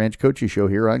Pizza Ranch Coaches Show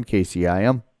here on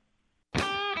KCIM.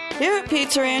 Here at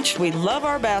Pizza Ranch, we love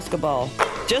our basketball.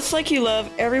 Just like you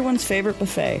love everyone's favorite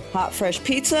buffet. Hot, fresh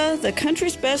pizza, the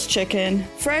country's best chicken,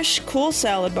 fresh, cool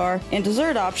salad bar, and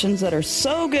dessert options that are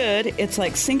so good, it's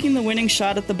like sinking the winning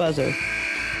shot at the buzzer.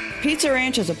 Pizza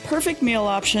Ranch is a perfect meal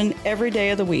option every day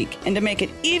of the week. And to make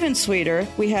it even sweeter,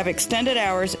 we have extended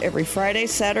hours every Friday,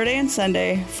 Saturday, and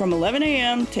Sunday from 11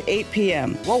 a.m. to 8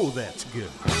 p.m. Whoa, that's good.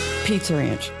 Pizza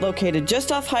Ranch, located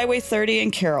just off Highway 30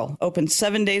 in Carroll, open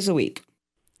 7 days a week.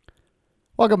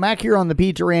 Welcome back here on the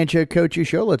Pizza Ranch Coaches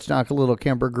Show. Let's talk a little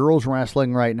Kemper girls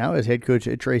wrestling right now as head coach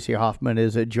Tracy Hoffman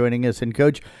is joining us. And,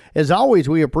 Coach, as always,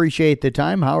 we appreciate the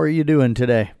time. How are you doing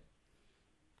today?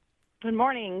 Good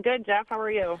morning. Good, Jeff. How are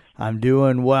you? I'm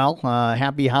doing well.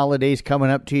 Happy holidays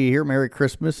coming up to you here. Merry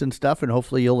Christmas and stuff, and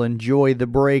hopefully you'll enjoy the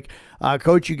break.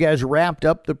 Coach, you guys wrapped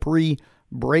up the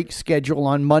pre-break schedule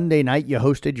on Monday night. You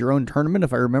hosted your own tournament.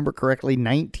 If I remember correctly,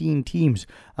 19 teams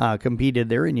competed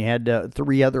there, and you had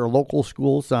 3 other local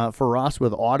schools for us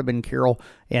with Audubon, Carroll,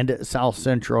 and South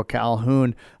Central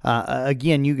Calhoun.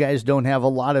 Again, you guys don't have a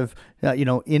lot of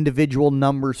individual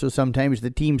numbers, so sometimes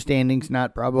the team standings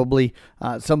not probably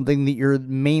something that you're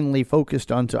mainly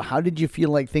focused on. So how did you feel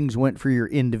like things went for your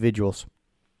individuals?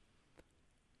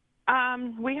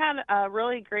 We had a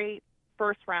really great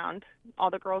first round. All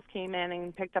the girls came in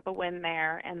and picked up a win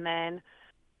there, and then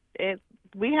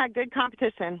we had good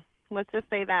competition. Let's just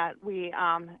say that we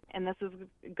and this is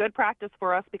good practice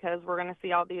for us because we're going to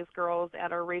see all these girls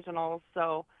at our regionals.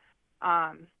 So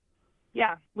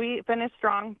we finished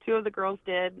strong. 2 of the girls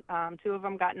did. 2 of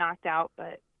them got knocked out,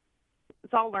 but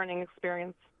it's all learning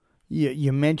experience.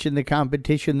 You mentioned the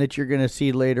competition that you're going to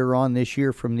see later on this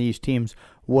year from these teams.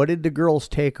 What did the girls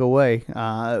take away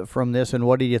from this, and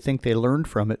what do you think they learned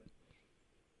from it?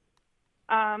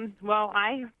 Well,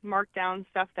 I marked down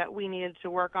stuff that we needed to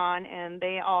work on, and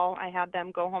I had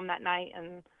them go home that night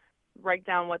and write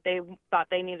down what they thought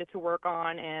they needed to work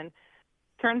on. And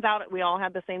turns out we all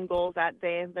had the same goals that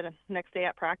day, the next day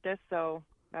at practice. So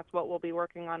that's what we'll be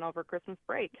working on over Christmas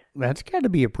break. That's got to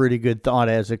be a pretty good thought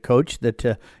as a coach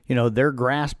that, they're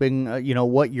grasping,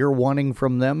 what you're wanting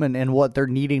from them and what they're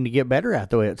needing to get better at,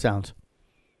 the way it sounds.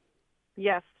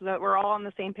 Yes, that we're all on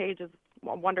the same page is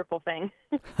a wonderful thing.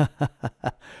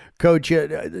 Coach,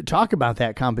 talk about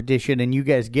that competition and you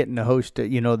guys getting to host,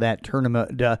 that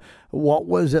tournament. What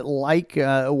was it like?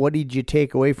 What did you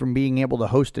take away from being able to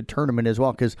host a tournament as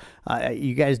well? Because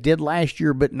you guys did last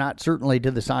year, but not certainly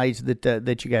to the size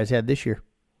that you guys had this year.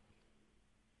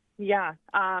 Yeah.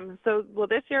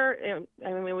 This year,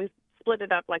 we split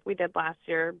it up like we did last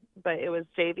year, but it was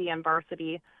JV and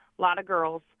varsity, a lot of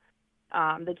girls.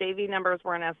 The JV numbers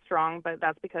weren't as strong, but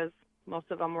that's because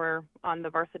most of them were on the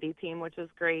varsity team, which is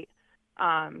great.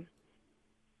 Like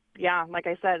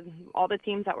I said, all the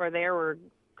teams that were there were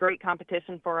great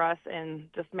competition for us and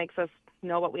just makes us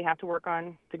know what we have to work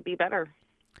on to be better.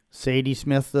 Sadie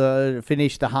Smith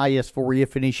finished the highest for you,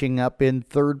 finishing up in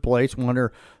third place, won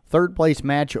her third place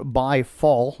match by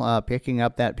fall, picking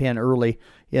up that pin early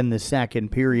in the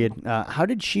second period. How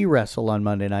did she wrestle on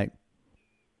Monday night?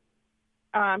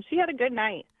 She had a good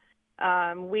night.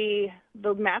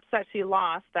 The match that she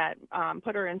lost that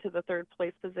put her into the third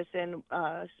place position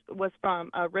was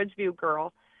from a Ridgeview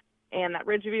girl, and that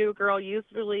Ridgeview girl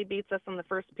usually beats us in the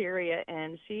first period,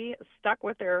 and she stuck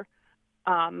with her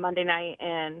Monday night,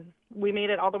 and we made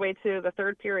it all the way to the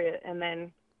third period, and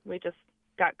then we just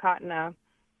got caught in a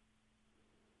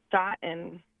shot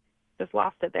and just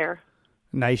lost it there.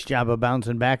 Nice job of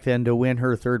bouncing back then to win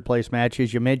her third place match.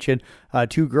 As you mentioned,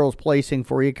 two girls placing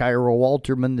for you. Kyra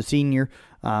Walterman, the senior,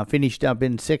 finished up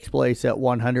in sixth place at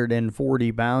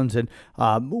 140 pounds and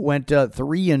went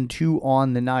 3-2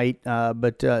 on the night,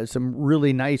 but some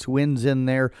really nice wins in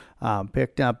there.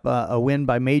 Picked up a win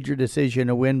by major decision,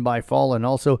 a win by fall, and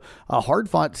also a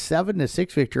hard-fought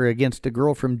 7-6 victory against a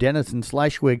girl from Denison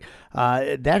Schleswig.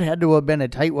 That had to have been a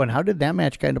tight one. How did that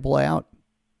match kind of play out?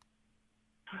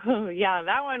 Yeah,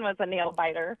 that one was a nail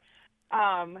biter.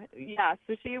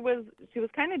 So she was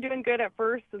kind of doing good at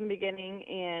first in the beginning,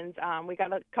 and we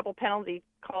got a couple penalty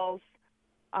calls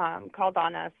called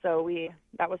on us. So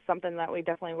that was something that we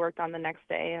definitely worked on the next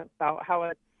day about how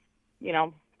it,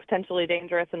 potentially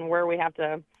dangerous and where we have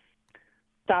to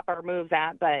stop our moves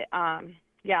at. But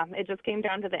it just came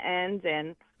down to the end,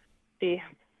 and she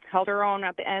held her own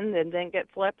at the end and didn't get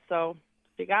flipped, so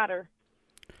she got her.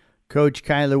 Coach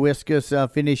Kyla Wiskus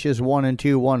finishes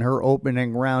 1-2, won her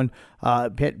opening round,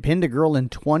 pinned a girl in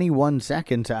 21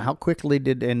 seconds. How quickly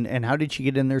and how did she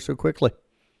get in there so quickly?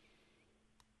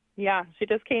 Yeah, she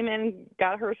just came in,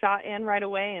 got her shot in right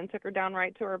away, and took her down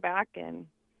right to her back, and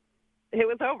it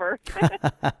was over.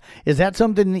 Is that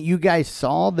something that you guys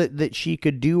saw that she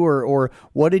could do, or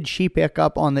what did she pick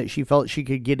up on that she felt she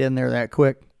could get in there that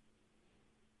quick?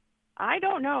 I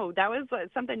don't know. That was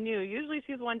something new. Usually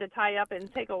she's one to tie up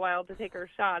and take a while to take her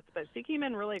shots, but she came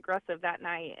in really aggressive that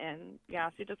night, and,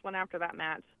 she just went after that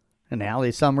match. And Allie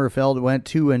Sommerfeld went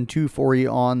 2-2 for you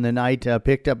on the night,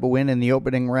 picked up a win in the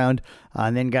opening round,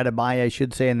 and then got a bye, I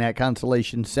should say, in that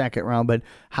consolation second round. But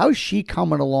how's she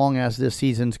coming along as this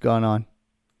season's gone on?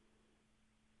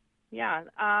 Yeah,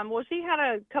 she had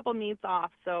a couple meets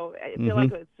off, so I feel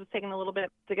like it's just taking a little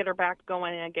bit to get her back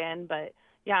going again, but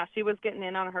yeah, she was getting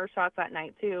in on her shots that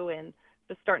night too, and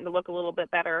just starting to look a little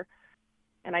bit better.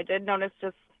 And I did notice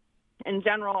just in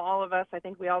general, all of us, I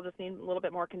think we all just need a little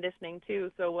bit more conditioning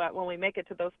too. So when we make it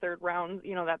to those third rounds,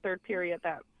 that third period,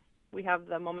 that we have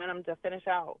the momentum to finish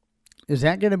out. Is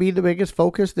that going to be the biggest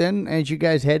focus then as you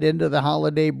guys head into the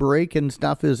holiday break and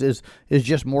stuff? Is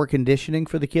just more conditioning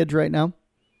for the kids right now?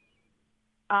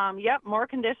 Yep, more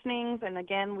conditionings. And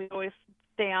again, we always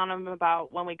stay on them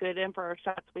about when we get in for our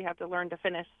shots, we have to learn to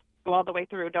finish, go all the way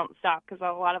through, don't stop, because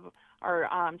a lot of our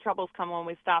troubles come when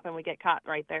we stop and we get caught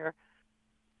right there.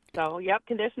 So, yep,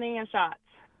 conditioning and shots.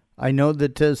 I know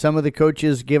that some of the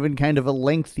coaches given kind of a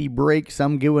lengthy break,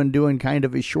 some doing kind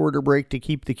of a shorter break to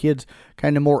keep the kids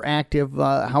kind of more active.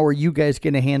 How are you guys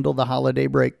going to handle the holiday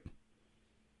break?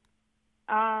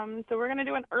 So we're going to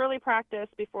do an early practice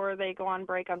before they go on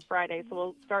break on Friday. So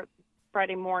we'll start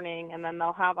Friday morning, and then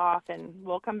they'll have off, and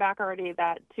we'll come back already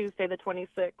that Tuesday the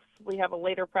 26th. We have a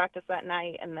later practice that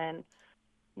night, and then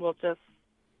we'll just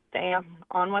stay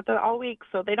on with it all week,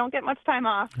 so they don't get much time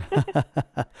off.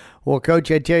 Well, Coach,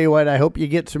 I tell you what, I hope you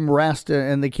get some rest,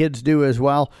 and the kids do as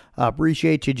well.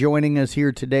 Appreciate you joining us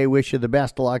here today. Wish you the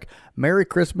best of luck. Merry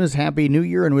Christmas, Happy New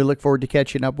Year, and we look forward to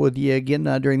catching up with you again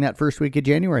during that first week of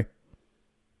January.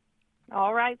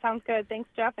 All right, sounds good. Thanks,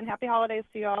 Jeff, and happy holidays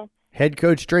to you all. Head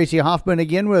coach Tracy Hoffman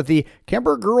again with the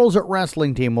Kemper Girls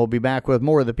Wrestling team. We'll be back with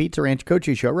more of the Pizza Ranch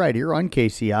Coaches Show right here on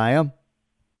KCIM.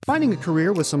 Finding a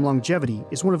career with some longevity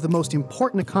is one of the most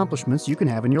important accomplishments you can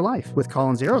have in your life. With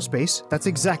Collins Aerospace, that's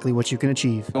exactly what you can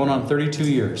achieve. Going on 32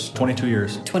 years, 22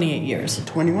 years, 28 years,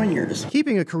 21 years.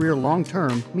 Keeping a career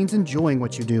long-term means enjoying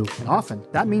what you do. And often,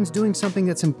 that means doing something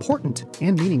that's important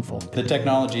and meaningful. The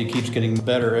technology keeps getting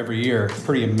better every year. It's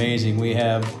pretty amazing. We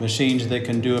have machines that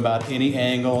can do about any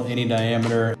angle, any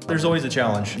diameter. There's always a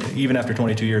challenge. Even after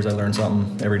 22 years, I learn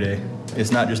something every day.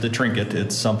 It's not just a trinket,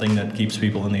 it's something that keeps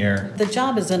people in the air. The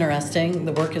job is interesting,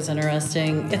 the work is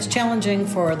interesting. It's challenging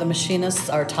for the machinists.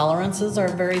 Our tolerances are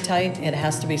very tight. It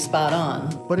has to be spot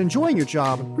on. But enjoying your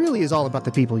job really is all about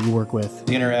the people you work with.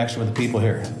 The interaction with the people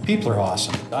here. People are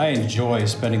awesome. I enjoy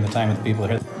spending the time with the people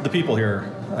here. The people here,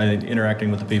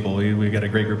 interacting with the people. We got a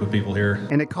great group of people here.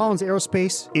 And at Collins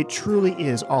Aerospace, it truly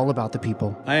is all about the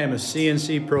people. I am a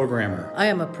CNC programmer. I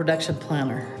am a production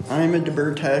planner. I'm a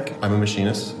DeBurr tech. I'm a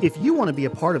machinist. If you want to be a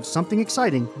part of something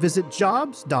exciting, visit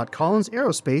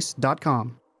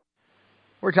jobs.collinsaerospace.com.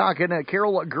 We're talking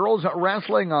Carroll Girls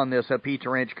Wrestling on this Pizza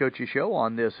Ranch Coaches Show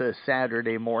on this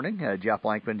Saturday morning. Jeff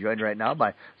Blankman joined right now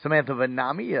by Samantha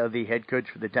Vanami, the head coach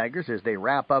for the Tigers, as they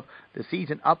wrap up the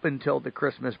season up until the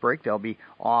Christmas break. They'll be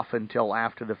off until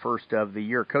after the first of the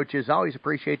year. Coaches, always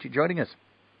appreciate you joining us.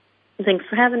 Thanks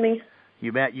for having me.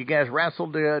 You bet. You guys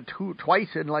wrestled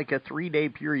twice in like a 3-day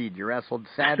period. You wrestled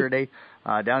Saturday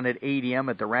down at 8 a.m.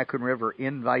 at the Raccoon River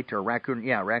Invite, Raccoon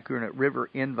River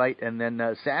Invite, and then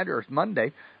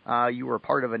Monday, you were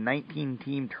part of a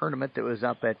 19-team tournament that was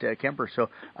up at Kemper. So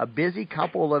a busy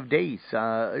couple of days,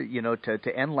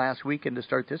 to end last week and to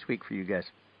start this week for you guys.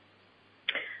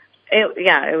 It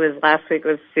was last week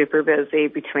was super busy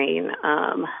between,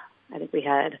 I think we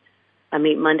had a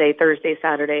meet Monday, Thursday,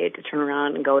 Saturday to turn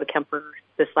around and go to Kemper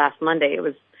this last Monday. It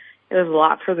was a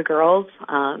lot for the girls,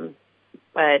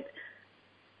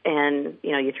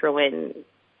 you throw in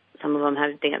some of them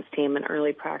have a dance team in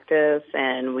early practice,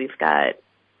 and we've got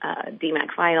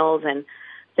DMAC finals, and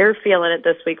they're feeling it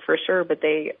this week for sure. But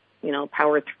they,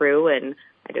 powered through, and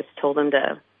I just told them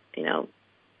to,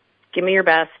 give me your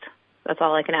best. That's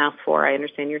all I can ask for. I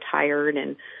understand you're tired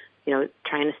and,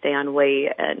 trying to stay on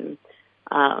weight, and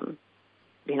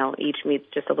each meet's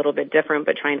just a little bit different,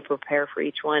 but trying to prepare for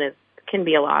each one can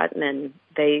be a lot. And then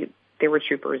they were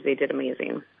troopers. They did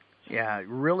amazing. Yeah,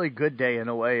 really good day in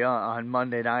a way on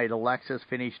Monday night. Alexis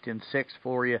finished in 6th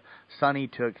for you. Sunny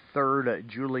took 3rd.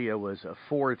 Julia was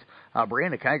 4th.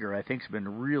 Brianna Kiger, I think, has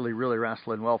been really, really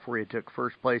wrestling well for you. Took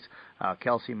 1st place.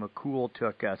 Kelsey McCool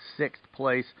took 6th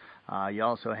place. You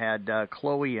also had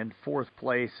Chloe in 4th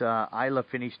place. Isla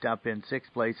finished up in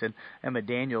 6th place, and Emma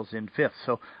Daniels in 5th.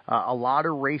 So a lot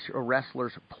of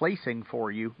wrestlers placing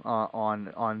for you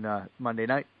on Monday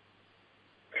night.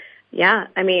 Yeah,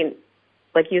 I mean,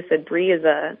 like you said, Bree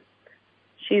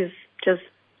she's just,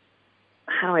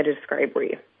 how do I describe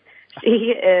Bree? She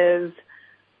is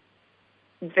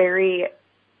very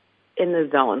in the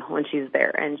zone when she's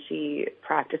there, and she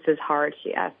practices hard.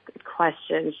 She asks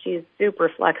questions. She's super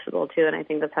flexible, too, and I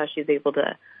think that's how she's able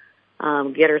to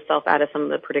get herself out of some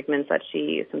of the predicaments that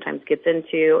she sometimes gets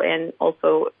into, and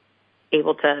also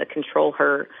able to control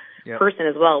her person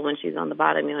as well when she's on the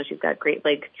bottom. She's got great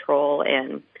leg control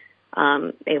and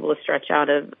able to stretch out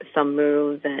of some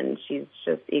moves, and she's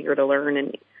just eager to learn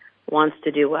and wants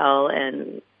to do well,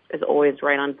 and is always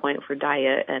right on point for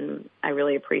diet, and I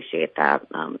really appreciate that.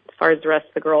 As far as the rest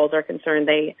of the girls are concerned,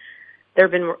 they've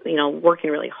been working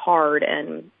really hard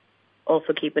and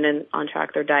also keeping on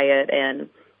track their diet, and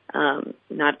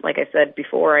not, like I said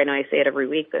before, I know I say it every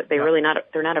week, that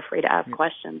they're not afraid to ask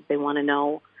questions. They want to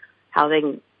know how they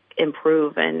can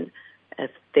improve, and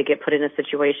if they get put in a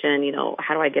situation,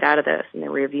 how do I get out of this? And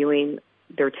they're reviewing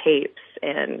their tapes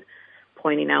and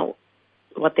pointing out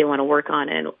what they want to work on,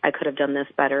 and I could have done this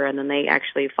better. And then they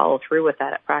actually follow through with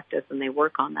that at practice, and they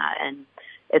work on that. And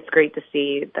it's great to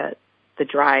see that the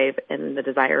drive and the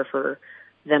desire for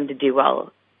them to do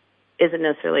well isn't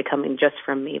necessarily coming just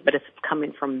from me, but it's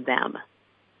coming from them.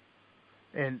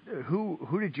 And who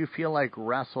did you feel like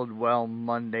wrestled well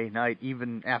Monday night,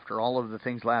 even after all of the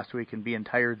things last week and being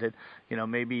tired that,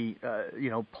 maybe,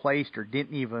 placed or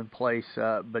didn't even place,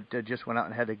 but just went out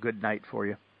and had a good night for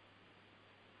you?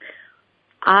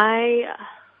 I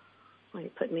Well,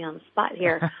 you're putting me on the spot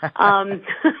here.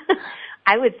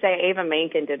 I would say Ava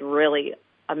Mankin did really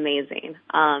amazing.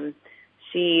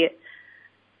 She's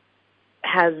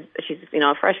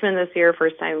a freshman this year,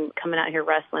 first time coming out here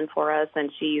wrestling for us,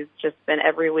 and she's just been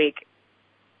every week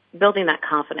building that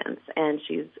confidence, and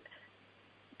she's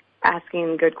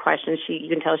asking good questions. You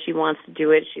can tell she wants to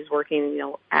do it. She's working,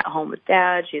 at home with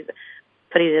Dad. She's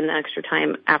putting in extra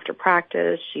time after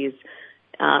practice. She's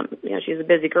she's a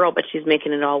busy girl, but she's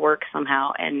making it all work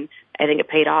somehow. And I think it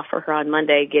paid off for her on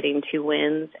Monday, getting 2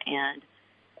 wins, and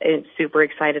I'm super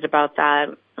excited about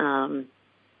that.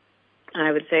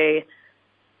 I would say,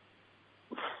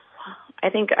 I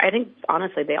think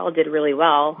honestly they all did really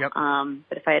well. Yep.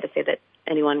 But if I had to say that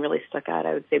anyone really stuck out,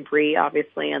 I would say Bree,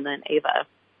 obviously, and then Ava.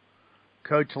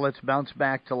 Coach, let's bounce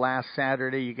back to last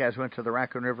Saturday. You guys went to the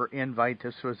Raccoon River Invite.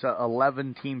 This was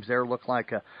 11 teams there. Looked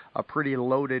like a pretty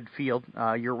loaded field.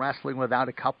 You're wrestling without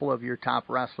a couple of your top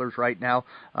wrestlers right now.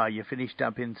 You finished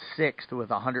up in 6th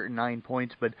with 109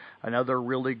 points, but another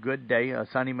really good day.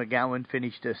 Sonny McGowan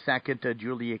finished second.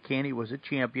 Julia Canny was a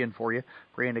champion for you.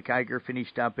 Brianna Kiger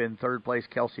finished up in 3rd place.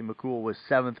 Kelsey McCool was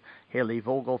 7th. Haley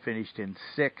Vogel finished in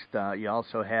 6th. You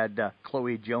also had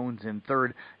Chloe Jones in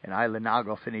 3rd, and Isla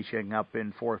Nago finishing up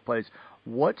in 4th place.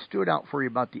 What stood out for you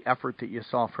about the effort that you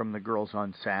saw from the girls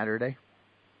on Saturday?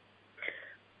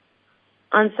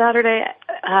 On Saturday,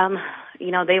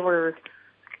 they were,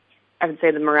 I would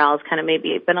say the morale's kind of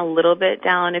maybe been a little bit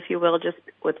down, if you will, just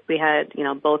with, we had,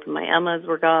 both of my Emmas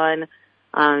were gone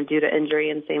due to injury,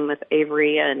 and same with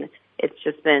Avery, and it's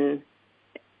just been,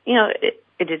 it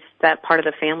just, that part of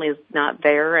the family is not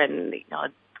there, and,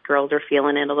 girls are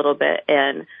feeling it a little bit,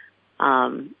 and,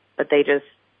 but they just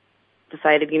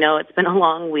decided, it's been a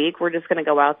long week. We're just going to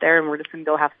go out there and we're just going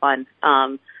to go have fun.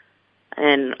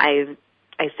 And I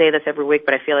say this every week,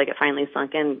 but I feel like it finally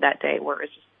sunk in that day where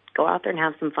it's just go out there and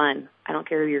have some fun. I don't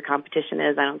care who your competition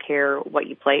is. I don't care what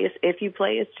you place. If you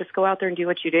place, just go out there and do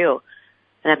what you do.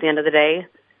 And at the end of the day,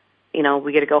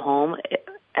 we get to go home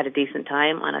at a decent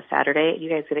time on a Saturday. You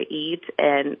guys get to eat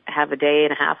and have a day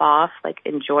and a half off,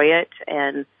 enjoy it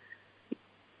and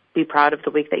be proud of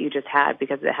the week that you just had,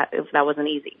 because that wasn't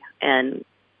easy. And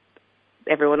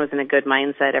everyone was in a good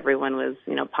mindset. Everyone was,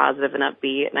 positive and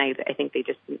upbeat. And I think they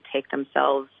just didn't take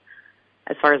themselves,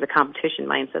 as far as a competition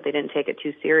mindset, they didn't take it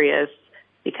too serious,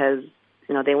 because,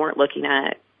 they weren't looking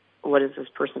at what is this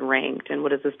person ranked and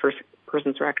what is this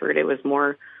person's record. It was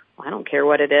more, I don't care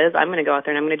what it is. I'm going to go out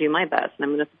there and I'm going to do my best and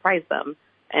I'm going to surprise them.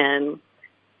 And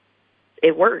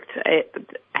it worked. I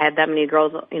had that many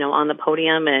girls, on the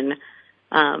podium and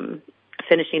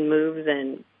finishing moves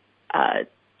and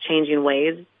changing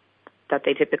ways that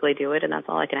they typically do it, and that's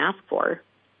all I can ask for.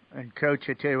 And, Coach,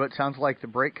 I tell you what, sounds like the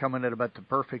break coming at about the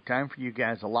perfect time for you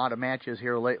guys. A lot of matches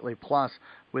here lately, plus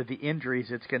with the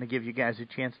injuries, it's going to give you guys a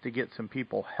chance to get some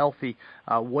people healthy.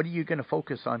 What are you going to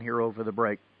focus on here over the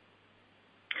break?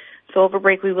 So over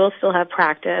break, we will still have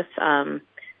practice,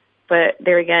 but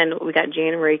there again, we got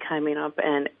January coming up,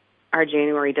 and our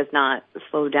January does not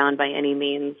slow down by any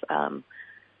means.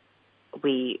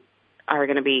 We are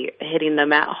going to be hitting the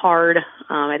mat hard.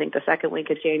 I think the second week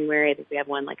of January, I think we have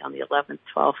one on the 11th,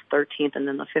 12th, 13th, and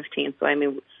then the 15th. So,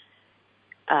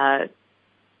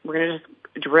 we're going to just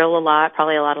drill a lot,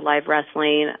 probably a lot of live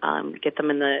wrestling, get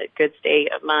them in the good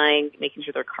state of mind, making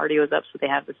sure their cardio is up so they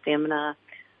have the stamina,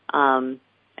 and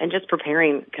just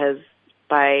preparing, because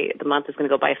the month is going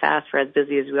to go by fast for as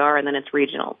busy as we are, and then it's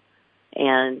regional.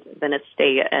 And then it's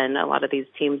state, and a lot of these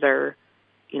teams are,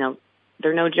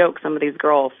 they're no joke, some of these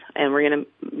girls, and we're going to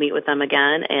meet with them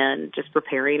again and just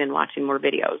preparing and watching more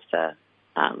videos for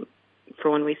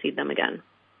when we see them again.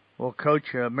 Well,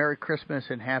 Coach, Merry Christmas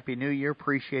and Happy New Year.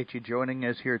 Appreciate you joining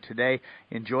us here today.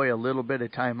 Enjoy a little bit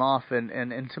of time off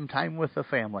and some time with the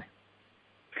family.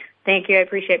 Thank you. I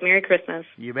appreciate it. Merry Christmas.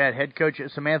 You bet. Head coach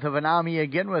Samantha Vanami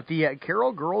again with the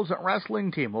Carroll Girls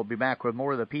Wrestling Team. We'll be back with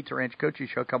more of the Pizza Ranch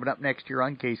Coaches Show coming up next year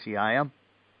on KCIM.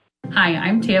 Hi,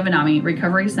 I'm Tia Vanami,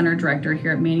 Recovery Center Director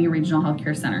here at Manning Regional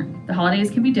Healthcare Center. The holidays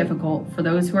can be difficult for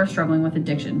those who are struggling with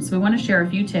addiction, so we want to share a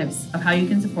few tips of how you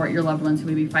can support your loved ones who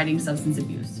may be fighting substance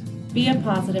abuse. Be a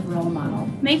positive role model.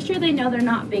 Make sure they know they're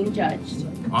not being judged.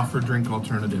 Offer drink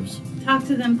alternatives. Talk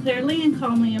to them clearly and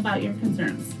calmly about your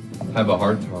concerns. Have a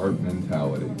heart-to-heart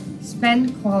mentality.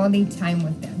 Spend quality time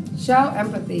with them. Show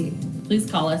empathy. Please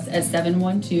call us at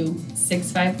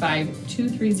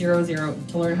 712-655-2300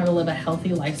 to learn how to live a healthy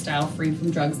lifestyle free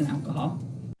from drugs and alcohol.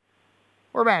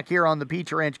 We're back here on the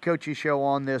Pizza Ranch Coaches Show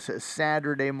on this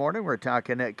Saturday morning. We're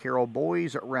talking at Carroll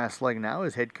Boys Wrestling now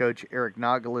as head coach Eric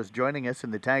Nagel is joining us,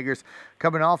 and the Tigers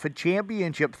coming off a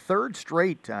championship, third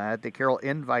straight at the Carroll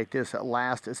Invite this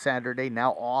last Saturday,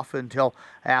 now off until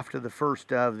after the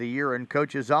first of the year. And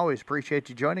Coach, as always, appreciate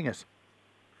you joining us.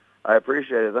 I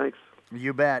appreciate it. Thanks.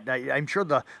 You bet. I'm sure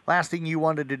the last thing you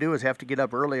wanted to do is have to get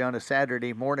up early on a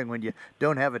Saturday morning when you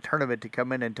don't have a tournament to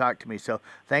come in and talk to me. So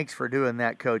thanks for doing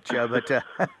that, Coach. But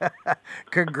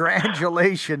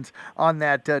congratulations on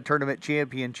that tournament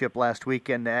championship last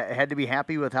weekend. Had to be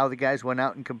happy with how the guys went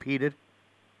out and competed.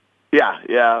 Yeah.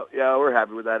 We're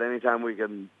happy with that. Anytime you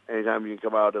can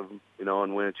come out of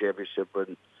and win a championship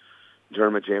and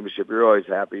tournament championship, you're always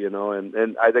happy, and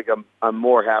I think I'm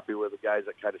more happy with the guys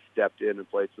that kind of stepped in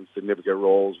and played some significant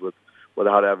roles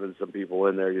without having some people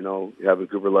in there, having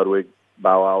Cooper Ludwig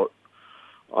bow out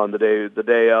on the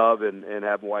day of and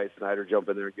having Wyatt Snyder jump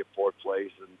in there and get fourth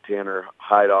place, and Tanner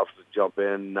Heidoff to jump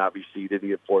in, not be seated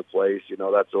and get fourth place.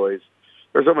 That's always,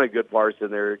 there's so many good parts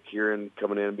in there. Kieran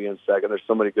coming in and being second. There's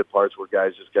so many good parts where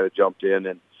guys just kind of jumped in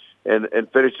and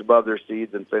finished above their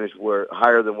seeds and finished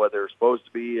higher than what they were supposed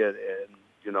to be, and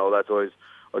that's always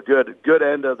a good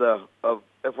end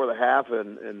for the half,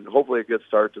 and hopefully a good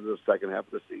start to the second half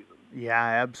of the season. Yeah,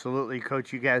 absolutely,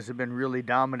 Coach. You guys have been really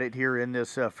dominant here in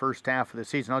this first half of the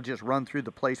season. I'll just run through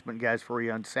the placement guys for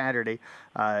you on Saturday.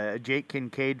 Jake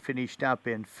Kincaid finished up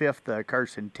in fifth.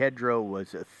 Carson Tedrow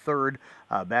was third.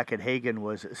 Beckett Hagan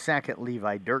was second.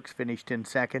 Levi Dirks finished in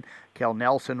second. Kel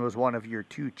Nelson was one of your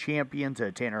two champions.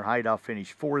 Tanner Heidoff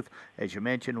finished fourth. As you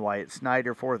mentioned, Wyatt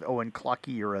Snyder fourth. Owen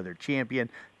Clucky, your other champion.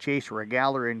 Chase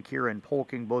Regaler and Kieran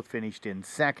Polking both finished in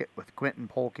second, with Quentin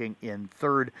Polking in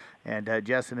third, and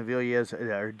Jason Avillas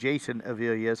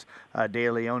De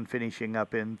Leon finishing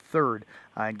up in third.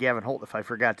 And Gavin Holt, if I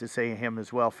forgot to say him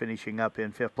as well, finishing up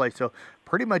in fifth place. So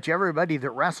pretty much everybody that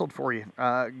wrestled for you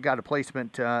got a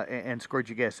placement and scored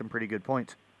you guys some pretty good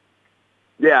points.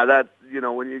 Yeah, that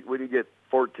when you get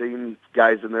 14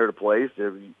 guys in there to place,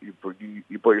 you put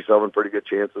yourself in pretty good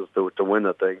chances to win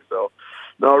the thing. So,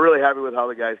 no, really happy with how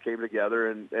the guys came together,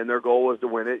 and their goal was to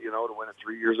win it. To win it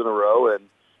 3 years in a row, and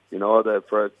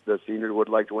that the seniors would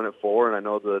like to win it 4, and I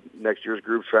know the next year's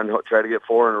group's trying to get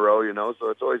 4 in a row. So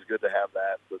it's always good to have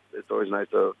that. It's always nice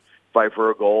to fight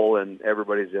for a goal, and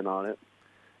everybody's in on it.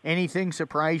 Anything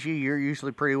surprise you? You're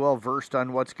usually pretty well versed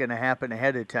on what's going to happen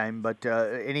ahead of time, but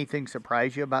anything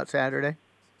surprise you about Saturday?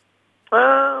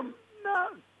 No,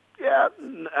 yeah.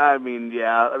 I mean,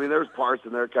 there's parts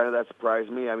in there kind of that surprised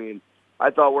me. I mean, I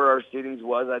thought where our seedings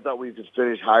was, I thought we could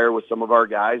finish higher with some of our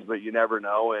guys, but you never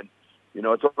know. And,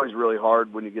 it's always really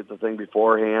hard when you get the thing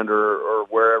beforehand or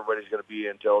where everybody's going to be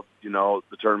until,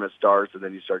 the tournament starts, and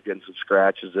then you start getting some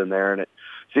scratches in there. And it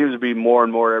seems to be more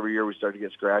and more every year we start to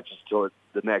get scratches till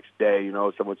the next day,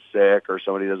 someone's sick or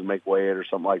somebody doesn't make weight or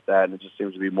something like that. And it just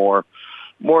seems to be more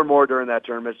and more during that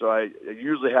tournament. So I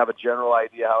usually have a general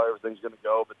idea how everything's going to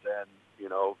go, but then,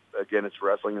 again, it's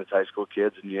wrestling and it's high school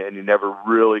kids, and you never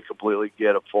really completely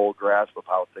get a full grasp of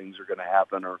how things are going to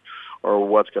happen or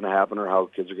what's going to happen or how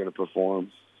kids are going to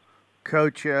perform.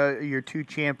 Coach, your two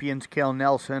champions, Kel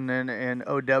Nelson and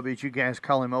OW, you guys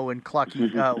call him Owen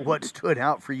Clucky. What stood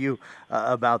out for you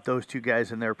about those two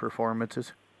guys and their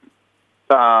performances?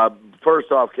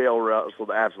 First off, Kel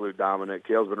wrestled absolute dominant.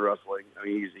 Kel's been wrestling. I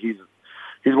mean, he's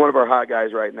one of our hot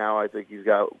guys right now. I think he's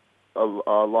got a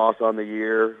loss on the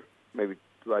year, maybe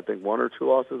I think 1 or 2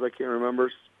 losses. I can't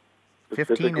remember.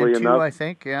 15-2, I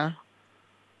think. Yeah.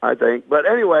 I think, but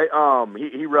anyway,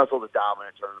 he wrestled a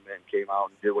dominant tournament and came out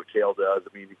and did what Kel does.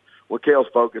 I mean, when Kel's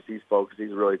focused, he's focused.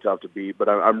 He's really tough to beat. But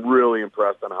I'm really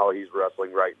impressed on how he's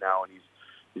wrestling right now, and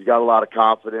he's got a lot of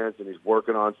confidence and he's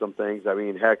working on some things. I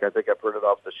mean, heck, I think I printed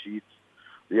off the sheets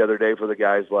the other day for the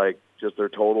guys, like just their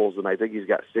totals, and I think he's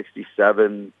got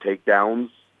 67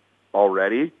 takedowns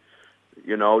already.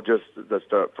 Just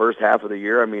the first half of the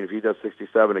year. I mean, if he does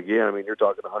 67 again, I mean, you're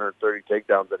talking 130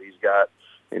 takedowns that he's got,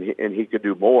 and he could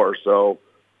do more. So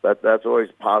that's always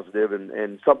positive,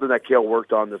 and something that Kel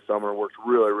worked on this summer, worked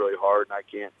really, really hard,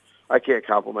 and I can't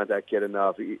compliment that kid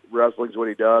enough. Wrestling's what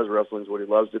he does. Wrestling's what he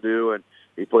loves to do, and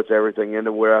he puts everything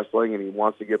into wrestling, and he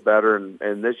wants to get better.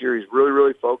 And this year he's really,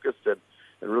 really focused and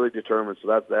really determined. So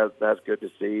that's good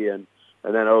to see. And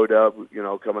then OW,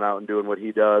 coming out and doing what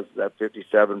he does, that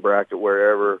 57 bracket,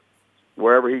 wherever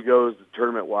he goes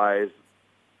tournament-wise,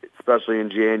 especially in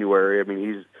January. I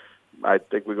mean, I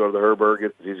think we go to the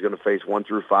Herberg, he's going to face 1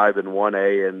 through 5 in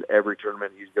 1A, and every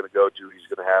tournament he's going to go to,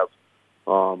 he's going to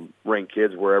have ranked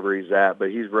kids wherever he's at. But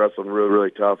he's wrestling really,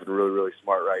 really tough and really, really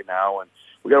smart right now. And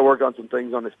we got to work on some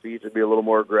things on his feet to be a little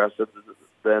more aggressive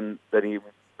than he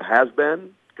has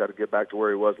been. Got to get back to where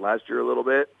he was last year a little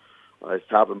bit. His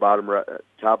top and bottom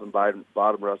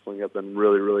wrestling have been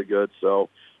really, really good. So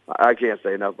I can't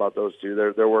say enough about those two.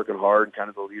 They're working hard, kind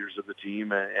of the leaders of the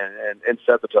team, and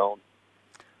set the tone.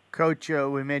 Coach,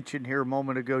 we mentioned here a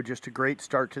moment ago just a great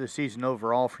start to the season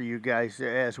overall for you guys.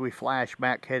 As we flash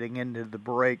back heading into the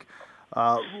break,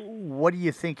 what do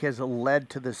you think has led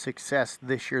to the success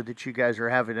this year that you guys are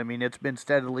having? I mean, it's been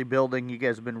steadily building. You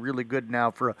guys have been really good now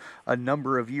for a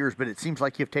number of years, but it seems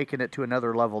like you've taken it to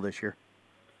another level this year.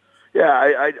 Yeah,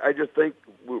 I just think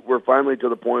we're finally to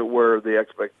the point where the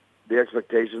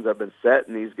expectations have been set,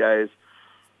 and these guys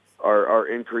are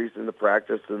increasing the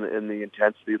practice and the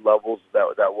intensity levels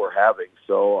that we're having.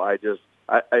 So I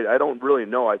don't really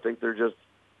know. I think they're just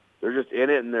in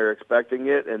it, and they're expecting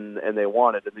it, and they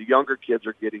want it. And the younger kids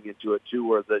are getting into it too,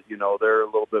 where they're a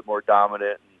little bit more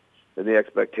dominant, and the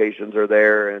expectations are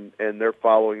there, and they're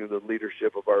following the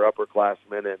leadership of our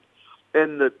upperclassmen.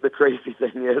 And the crazy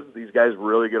thing is, these guys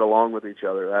really get along with each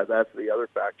other. That's the other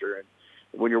factor. And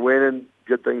when you're winning,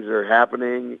 good things are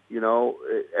happening.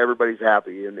 Everybody's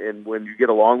happy. And when you get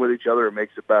along with each other, it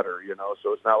makes it better.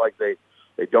 So it's not like they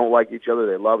don't like each other.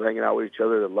 They love hanging out with each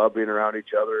other. They love being around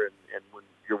each other. And when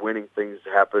you're winning, things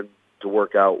happen to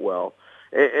work out well.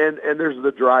 And there's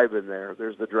the drive in there.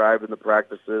 There's the drive in the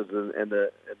practices and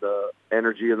the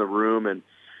energy in the room. And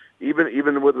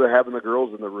even with having the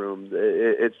girls in the room,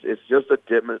 it's just a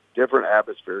different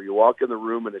atmosphere. You walk in the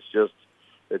room, and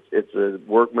it's a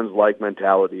workman's-like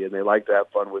mentality, and they like to have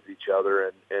fun with each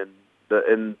other, and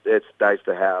it's nice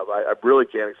to have. I really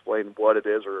can't explain what it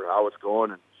is or how it's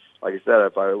going. And like I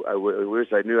said, I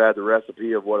wish I knew I had the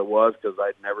recipe of what it was, because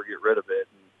I'd never get rid of it.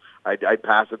 And I'd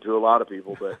pass it to a lot of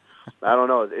people, but I don't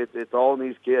know. It's all in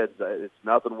these kids. It's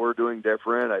nothing we're doing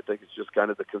different. I think it's just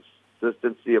kind of the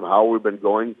consistency of how we've been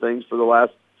going things for the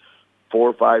last 4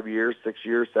 or 5 years, 6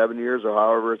 years, 7 years, or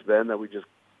however it's been,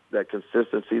 that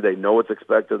consistency. They know what's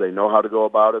expected. They know how to go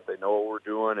about it. They know what we're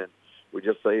doing, and we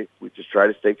just try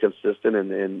to stay consistent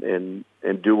and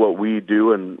do what we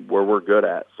do and where we're good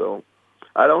at. So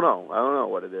I don't know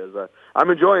what it is. I'm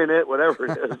enjoying it, whatever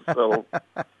it is. So.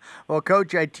 Well,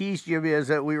 Coach, I teased you as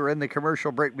we were in the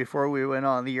commercial break before we went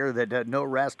on the air that no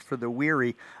rest for the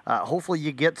weary. Hopefully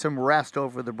you get some rest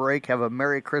over the break. Have a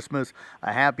Merry Christmas,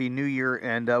 a Happy New Year,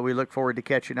 and we look forward to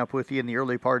catching up with you in the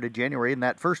early part of January, in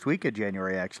that first week of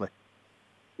January, actually.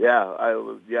 Yeah,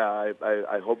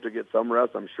 I hope to get some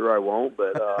rest. I'm sure I won't,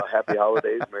 but happy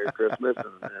holidays, Merry Christmas,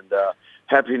 and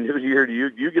Happy New Year to you.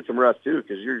 You get some rest too,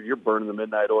 because you're burning the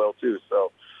midnight oil too.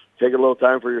 So take a little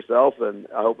time for yourself, and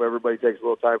I hope everybody takes a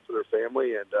little time for their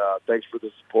family. And thanks for the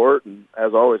support, and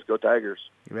as always, go Tigers.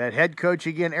 You had head coach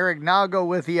again, Eric Nago,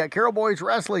 with the Carroll Boys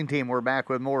wrestling team. We're back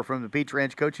with more from the Peach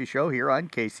Ranch Coaches Show here on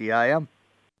KCIM.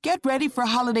 Get ready for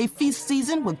holiday feast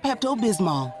season with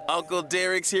Pepto-Bismol. Uncle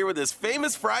Derek's here with his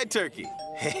famous fried turkey.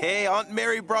 Hey, Aunt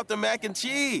Mary brought the mac and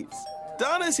cheese.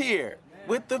 Donna's here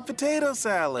with the potato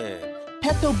salad.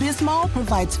 Pepto-Bismol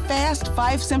provides fast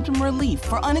 5-symptom relief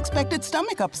for unexpected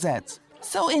stomach upsets.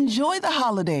 So enjoy the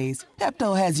holidays.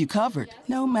 Pepto has you covered,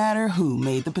 no matter who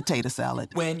made the potato salad.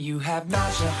 When you have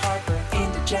nausea, heartburn,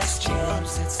 indigestion,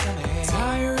 upset stomach,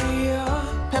 diarrhea.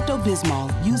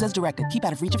 Pepto-Bismol. Use as directed. Keep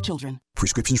out of reach of children.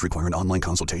 Prescriptions require an online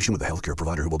consultation with a healthcare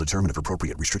provider who will determine if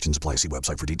appropriate. Restrictions apply. See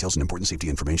website for details and important safety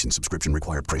information. Subscription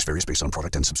required. Price varies based on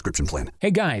product and subscription plan.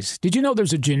 Hey guys, did you know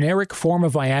there's a generic form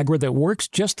of Viagra that works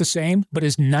just the same, but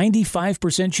is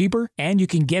 95% cheaper? And you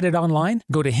can get it online?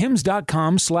 Go to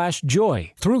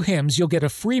hims.com/joy. Through Hims, you'll get a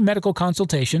free medical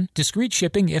consultation, discreet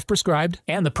shipping if prescribed,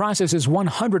 and the process is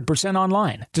 100%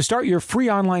 online. To start your free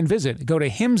online visit, go to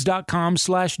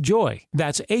hims.com/joy.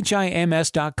 That's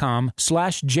HIMS.com/JOY.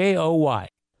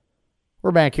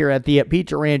 We're back here at the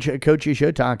Pizza Ranch Coaches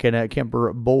Show talking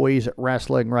Kemper Boys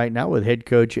Wrestling right now with head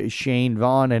coach Shane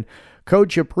Vaughn. And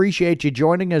Coach, appreciate you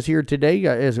joining us here today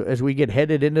as we get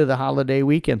headed into the holiday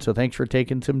weekend. So thanks for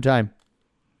taking some time.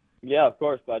 Yeah, of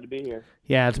course. Glad to be here.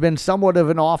 Yeah, it's been somewhat of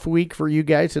an off week for you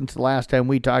guys since the last time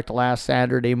we talked last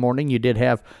Saturday morning. You did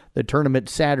have the tournament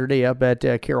Saturday up at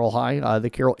Carroll High. The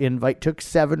Carroll Invite took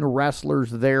 7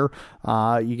 wrestlers there.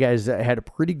 You guys had a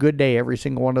pretty good day. Every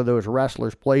single one of those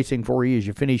wrestlers placing for you as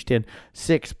you finished in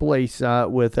 6th place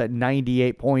with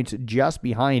 98 points, just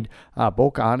behind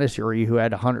Pocahontas, who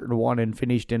had 101 and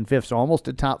finished in 5th. So almost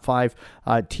a top 5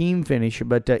 team finish,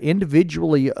 but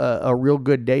individually a real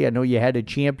good day. I know you had a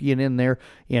champion in there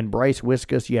in Bryce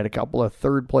Wiskus. You had a couple of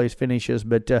 3rd place finishes,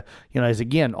 but as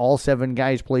again, all 7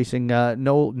 guys placing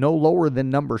no lower than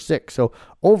number 6. So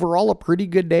overall, a pretty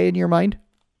good day in your mind?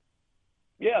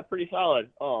 Yeah, pretty solid.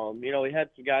 We had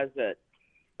some guys that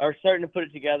are starting to put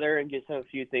it together and get a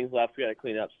few things left we got to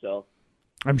clean up still.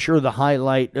 I'm sure the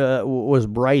highlight was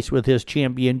Bryce with his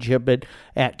championship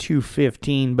at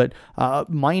 2:15, but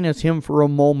minus him for a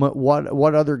moment,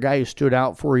 what other guys stood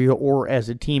out for you, or as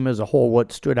a team as a whole,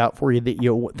 what stood out for you that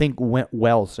you think went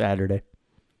well Saturday?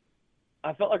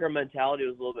 I felt like our mentality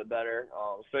was a little bit better,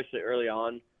 especially early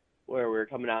on, where we were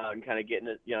coming out and kind of getting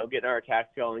our attacks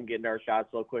going, getting our shots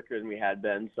a little quicker than we had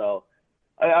been. So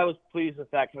I was pleased with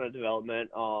that kind of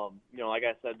development. Like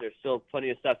I said, there's still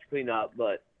plenty of stuff to clean up,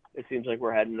 but it seems like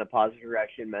we're heading in a positive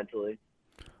direction mentally.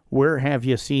 Where have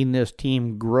you seen this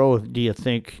team grow, do you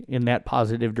think, in that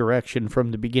positive direction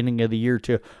from the beginning of the year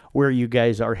to where you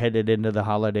guys are headed into the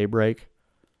holiday break?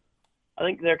 I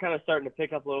think they're kind of starting to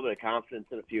pick up a little bit of confidence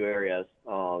in a few areas.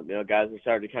 Guys are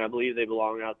starting to kind of believe they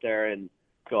belong out there and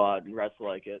go out and wrestle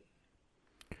like it.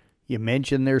 You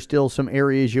mentioned there's still some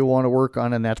areas you want to work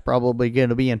on, and that's probably going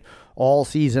to be an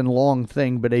all-season-long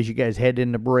thing. But as you guys head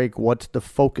into break, what's the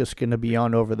focus going to be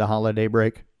on over the holiday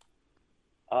break?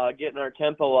 Getting our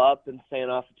tempo up and staying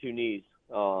off of two knees.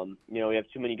 We have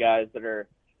too many guys that are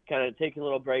kind of taking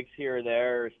little breaks here or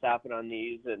there, or stopping on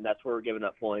knees, and that's where we're giving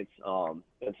up points.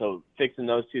 And so fixing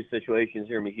those two situations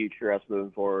are going to be huge for us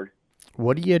moving forward.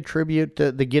 What do you attribute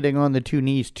the getting on the two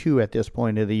knees to at this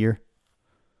point of the year?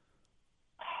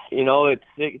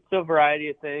 It's a variety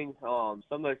of things.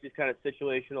 Some of it's just kind of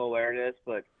situational awareness,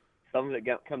 but some of it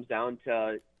comes down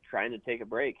to trying to take a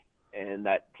break, and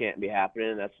that can't be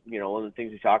happening. That's, one of the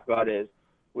things we talk about is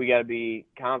we got to be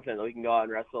confident that we can go out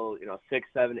and wrestle, 6,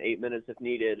 7, 8 minutes if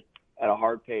needed at a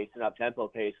hard pace and up-tempo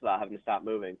pace without having to stop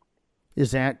moving.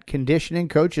 Is that conditioning,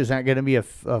 Coach? Is that going to be a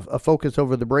focus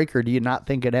over the break, or do you not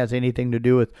think it has anything to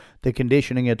do with the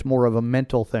conditioning? It's more of a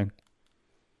mental thing?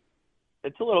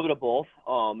 It's a little bit of both,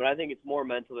 but I think it's more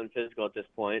mental than physical at this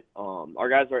point. Our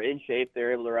guys are in shape.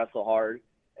 They're able to wrestle hard,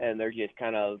 and they're just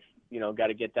kind of, got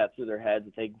to get that through their heads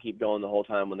that they can keep going the whole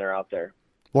time when they're out there.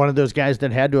 One of those guys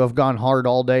that had to have gone hard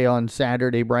all day on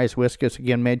Saturday, Bryce Wiskus,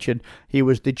 again mentioned he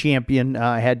was the champion,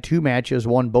 had 2 matches,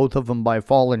 won both of them by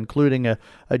fall, including a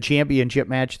championship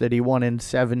match that he won in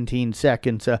 17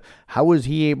 seconds. How was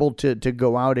he able to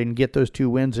go out and get those 2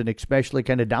 wins and especially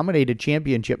kind of dominate a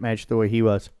championship match the way he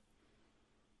was?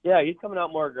 Yeah, he's coming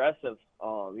out more aggressive.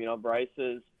 Bryce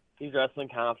he's wrestling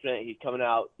confident. He's coming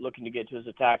out looking to get to his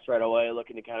attacks right away,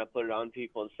 looking to kind of put it on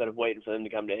people instead of waiting for them to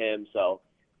come to him. So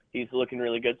he's looking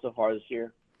really good so far this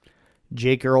year.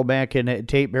 Jake Earlback and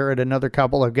Tate Barrett, another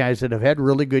couple of guys that have had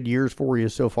really good years for you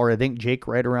so far. I think Jake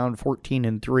right around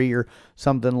 14-3 or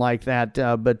something like that.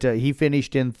 But he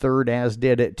finished in third, as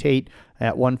did Tate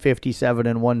at 157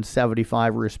 and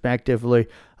 175 respectively.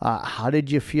 How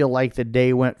did you feel like the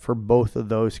day went for both of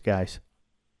those guys?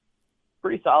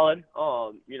 Pretty solid.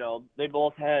 They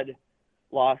both had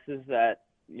losses that,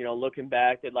 looking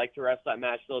back, they'd like to wrestle that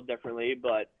match a little differently,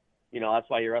 but that's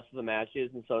why you wrestle the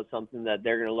matches, and so it's something that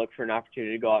they're going to look for an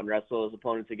opportunity to go out and wrestle those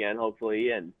opponents again,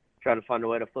 hopefully, and try to find a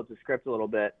way to flip the script a little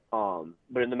bit.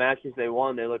 But in the matches they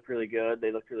won, they looked really good.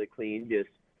 They looked really clean. Just,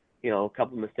 a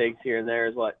couple mistakes here and there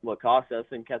is what cost us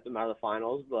and kept them out of the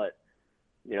finals. But,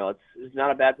 it's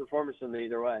not a bad performance from them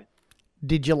either way.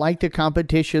 Did you like the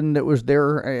competition that was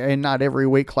there? And not every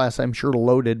weight class, I'm sure,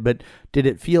 loaded, but did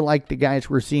it feel like the guys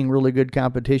were seeing really good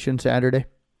competition Saturday?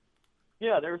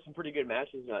 Yeah, there were some pretty good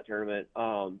matches in that tournament.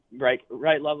 Right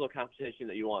level of competition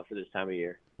that you want for this time of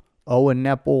year. Owen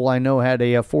Nepple, I know, had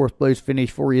a 4th place finish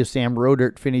for you. Sam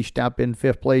Rodert finished up in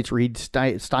 5th place. Reed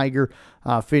Steiger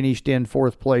finished in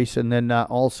 4th place. And then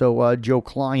also Joe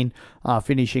Klein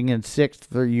finishing in 6th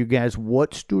for you guys.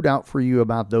 What stood out for you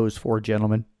about those 4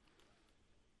 gentlemen?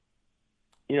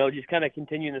 Just kind of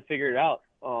continuing to figure it out.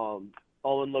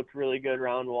 Owen looked really good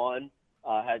round 1.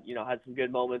 Had some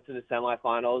good moments in the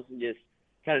semifinals, and just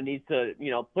kind of needs to,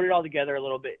 put it all together a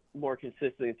little bit more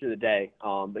consistently through the day.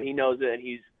 But he knows it, and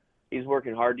he's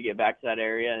working hard to get back to that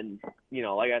area. And,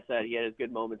 like I said, he had his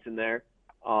good moments in there.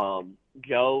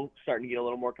 Joe starting to get a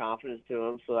little more confidence to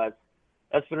him, so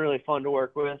that's been really fun to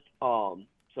work with. So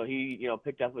he,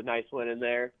 picked up a nice win in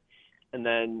there. And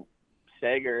then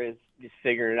Sager is just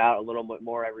figuring it out a little bit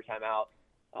more every time out.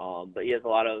 But he has a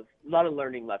lot of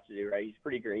learning left to do, right? He's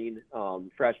pretty green,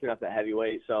 freshman up at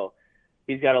heavyweight, so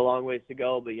he's got a long ways to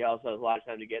go, but he also has a lot of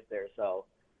time to get there. So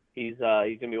he's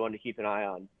going to be one to keep an eye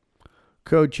on.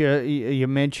 Coach, you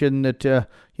mentioned that,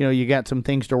 you got some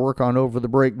things to work on over the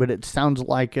break, but it sounds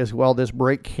like as well this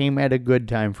break came at a good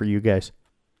time for you guys.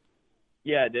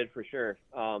 Yeah, it did for sure.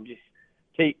 Just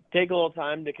take a little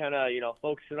time to kind of,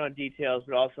 focus in on details,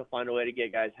 but also find a way to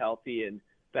get guys healthy and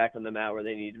back on the mat where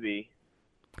they need to be.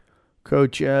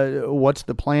 Coach, what's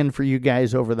the plan for you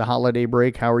guys over the holiday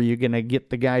break? How are you going to get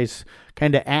the guys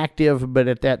kind of active, but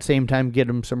at that same time get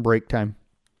them some break time?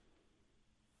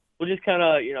 We'll just kind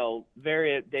of,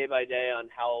 vary it day by day on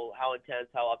how intense,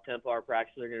 how up-tempo our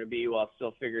practices are going to be while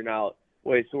still figuring out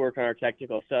ways to work on our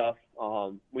technical stuff.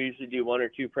 We usually do 1 or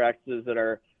 2 practices that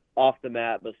are off the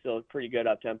mat, but still pretty good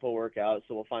up-tempo workouts,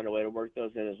 so we'll find a way to work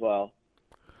those in as well.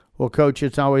 Well, Coach,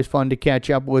 it's always fun to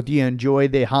catch up with you. Enjoy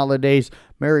the holidays.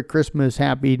 Merry Christmas,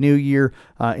 Happy New Year.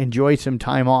 Enjoy some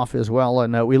time off as well,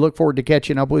 and we look forward to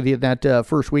catching up with you that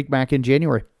first week back in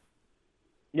January.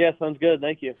 Yeah, sounds good.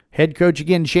 Thank you. Head coach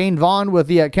again, Shane Vaughn with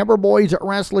the Kemper Boys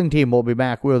wrestling team. We'll be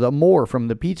back with more from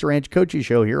the Pizza Ranch Coaches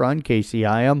Show here on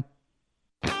KCIM.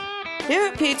 Here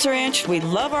at Pizza Ranch, we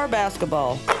love our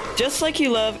basketball. Just like you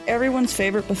love everyone's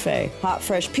favorite buffet. Hot,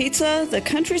 fresh pizza, the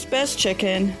country's best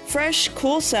chicken, fresh,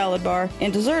 cool salad bar,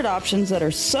 and dessert options that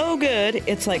are so good,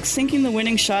 it's like sinking the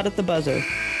winning shot at the buzzer.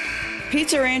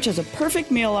 Pizza Ranch is a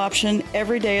perfect meal option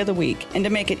every day of the week. And to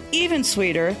make it even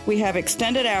sweeter, we have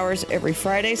extended hours every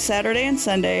Friday, Saturday, and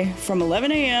Sunday from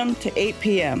 11 a.m. to 8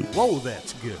 p.m. Whoa,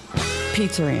 that's good.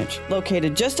 Pizza Ranch,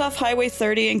 located just off Highway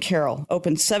 30 in Carroll,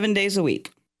 open 7 days a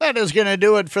week. That is going to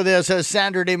do it for this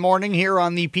Saturday morning here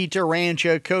on the Pizza Ranch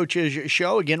Coaches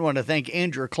Show. Again, want to thank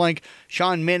Andrew Klink,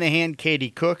 Sean Minahan, Katie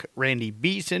Cook, Randy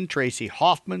Beeson, Tracy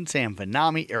Hoffman, Sam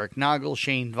Vanami, Eric Noggle,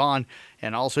 Shane Vaughn,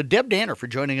 and also Deb Danner for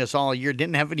joining us all year.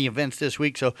 Didn't have any events this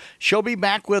week, so she'll be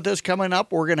back with us coming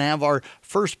up. We're going to have our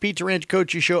first Pizza Ranch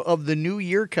Coaches Show of the new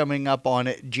year coming up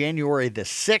on January the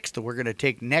 6th. We're going to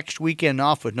take next weekend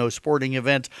off with no sporting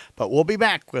events, but we'll be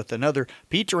back with another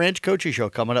Pizza Ranch Coaches Show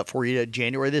coming up for you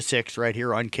January the 6th right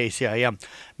here on KCIM.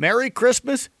 Merry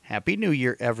Christmas. Happy New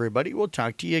Year, everybody. We'll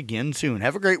talk to you again soon.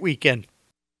 Have a great weekend.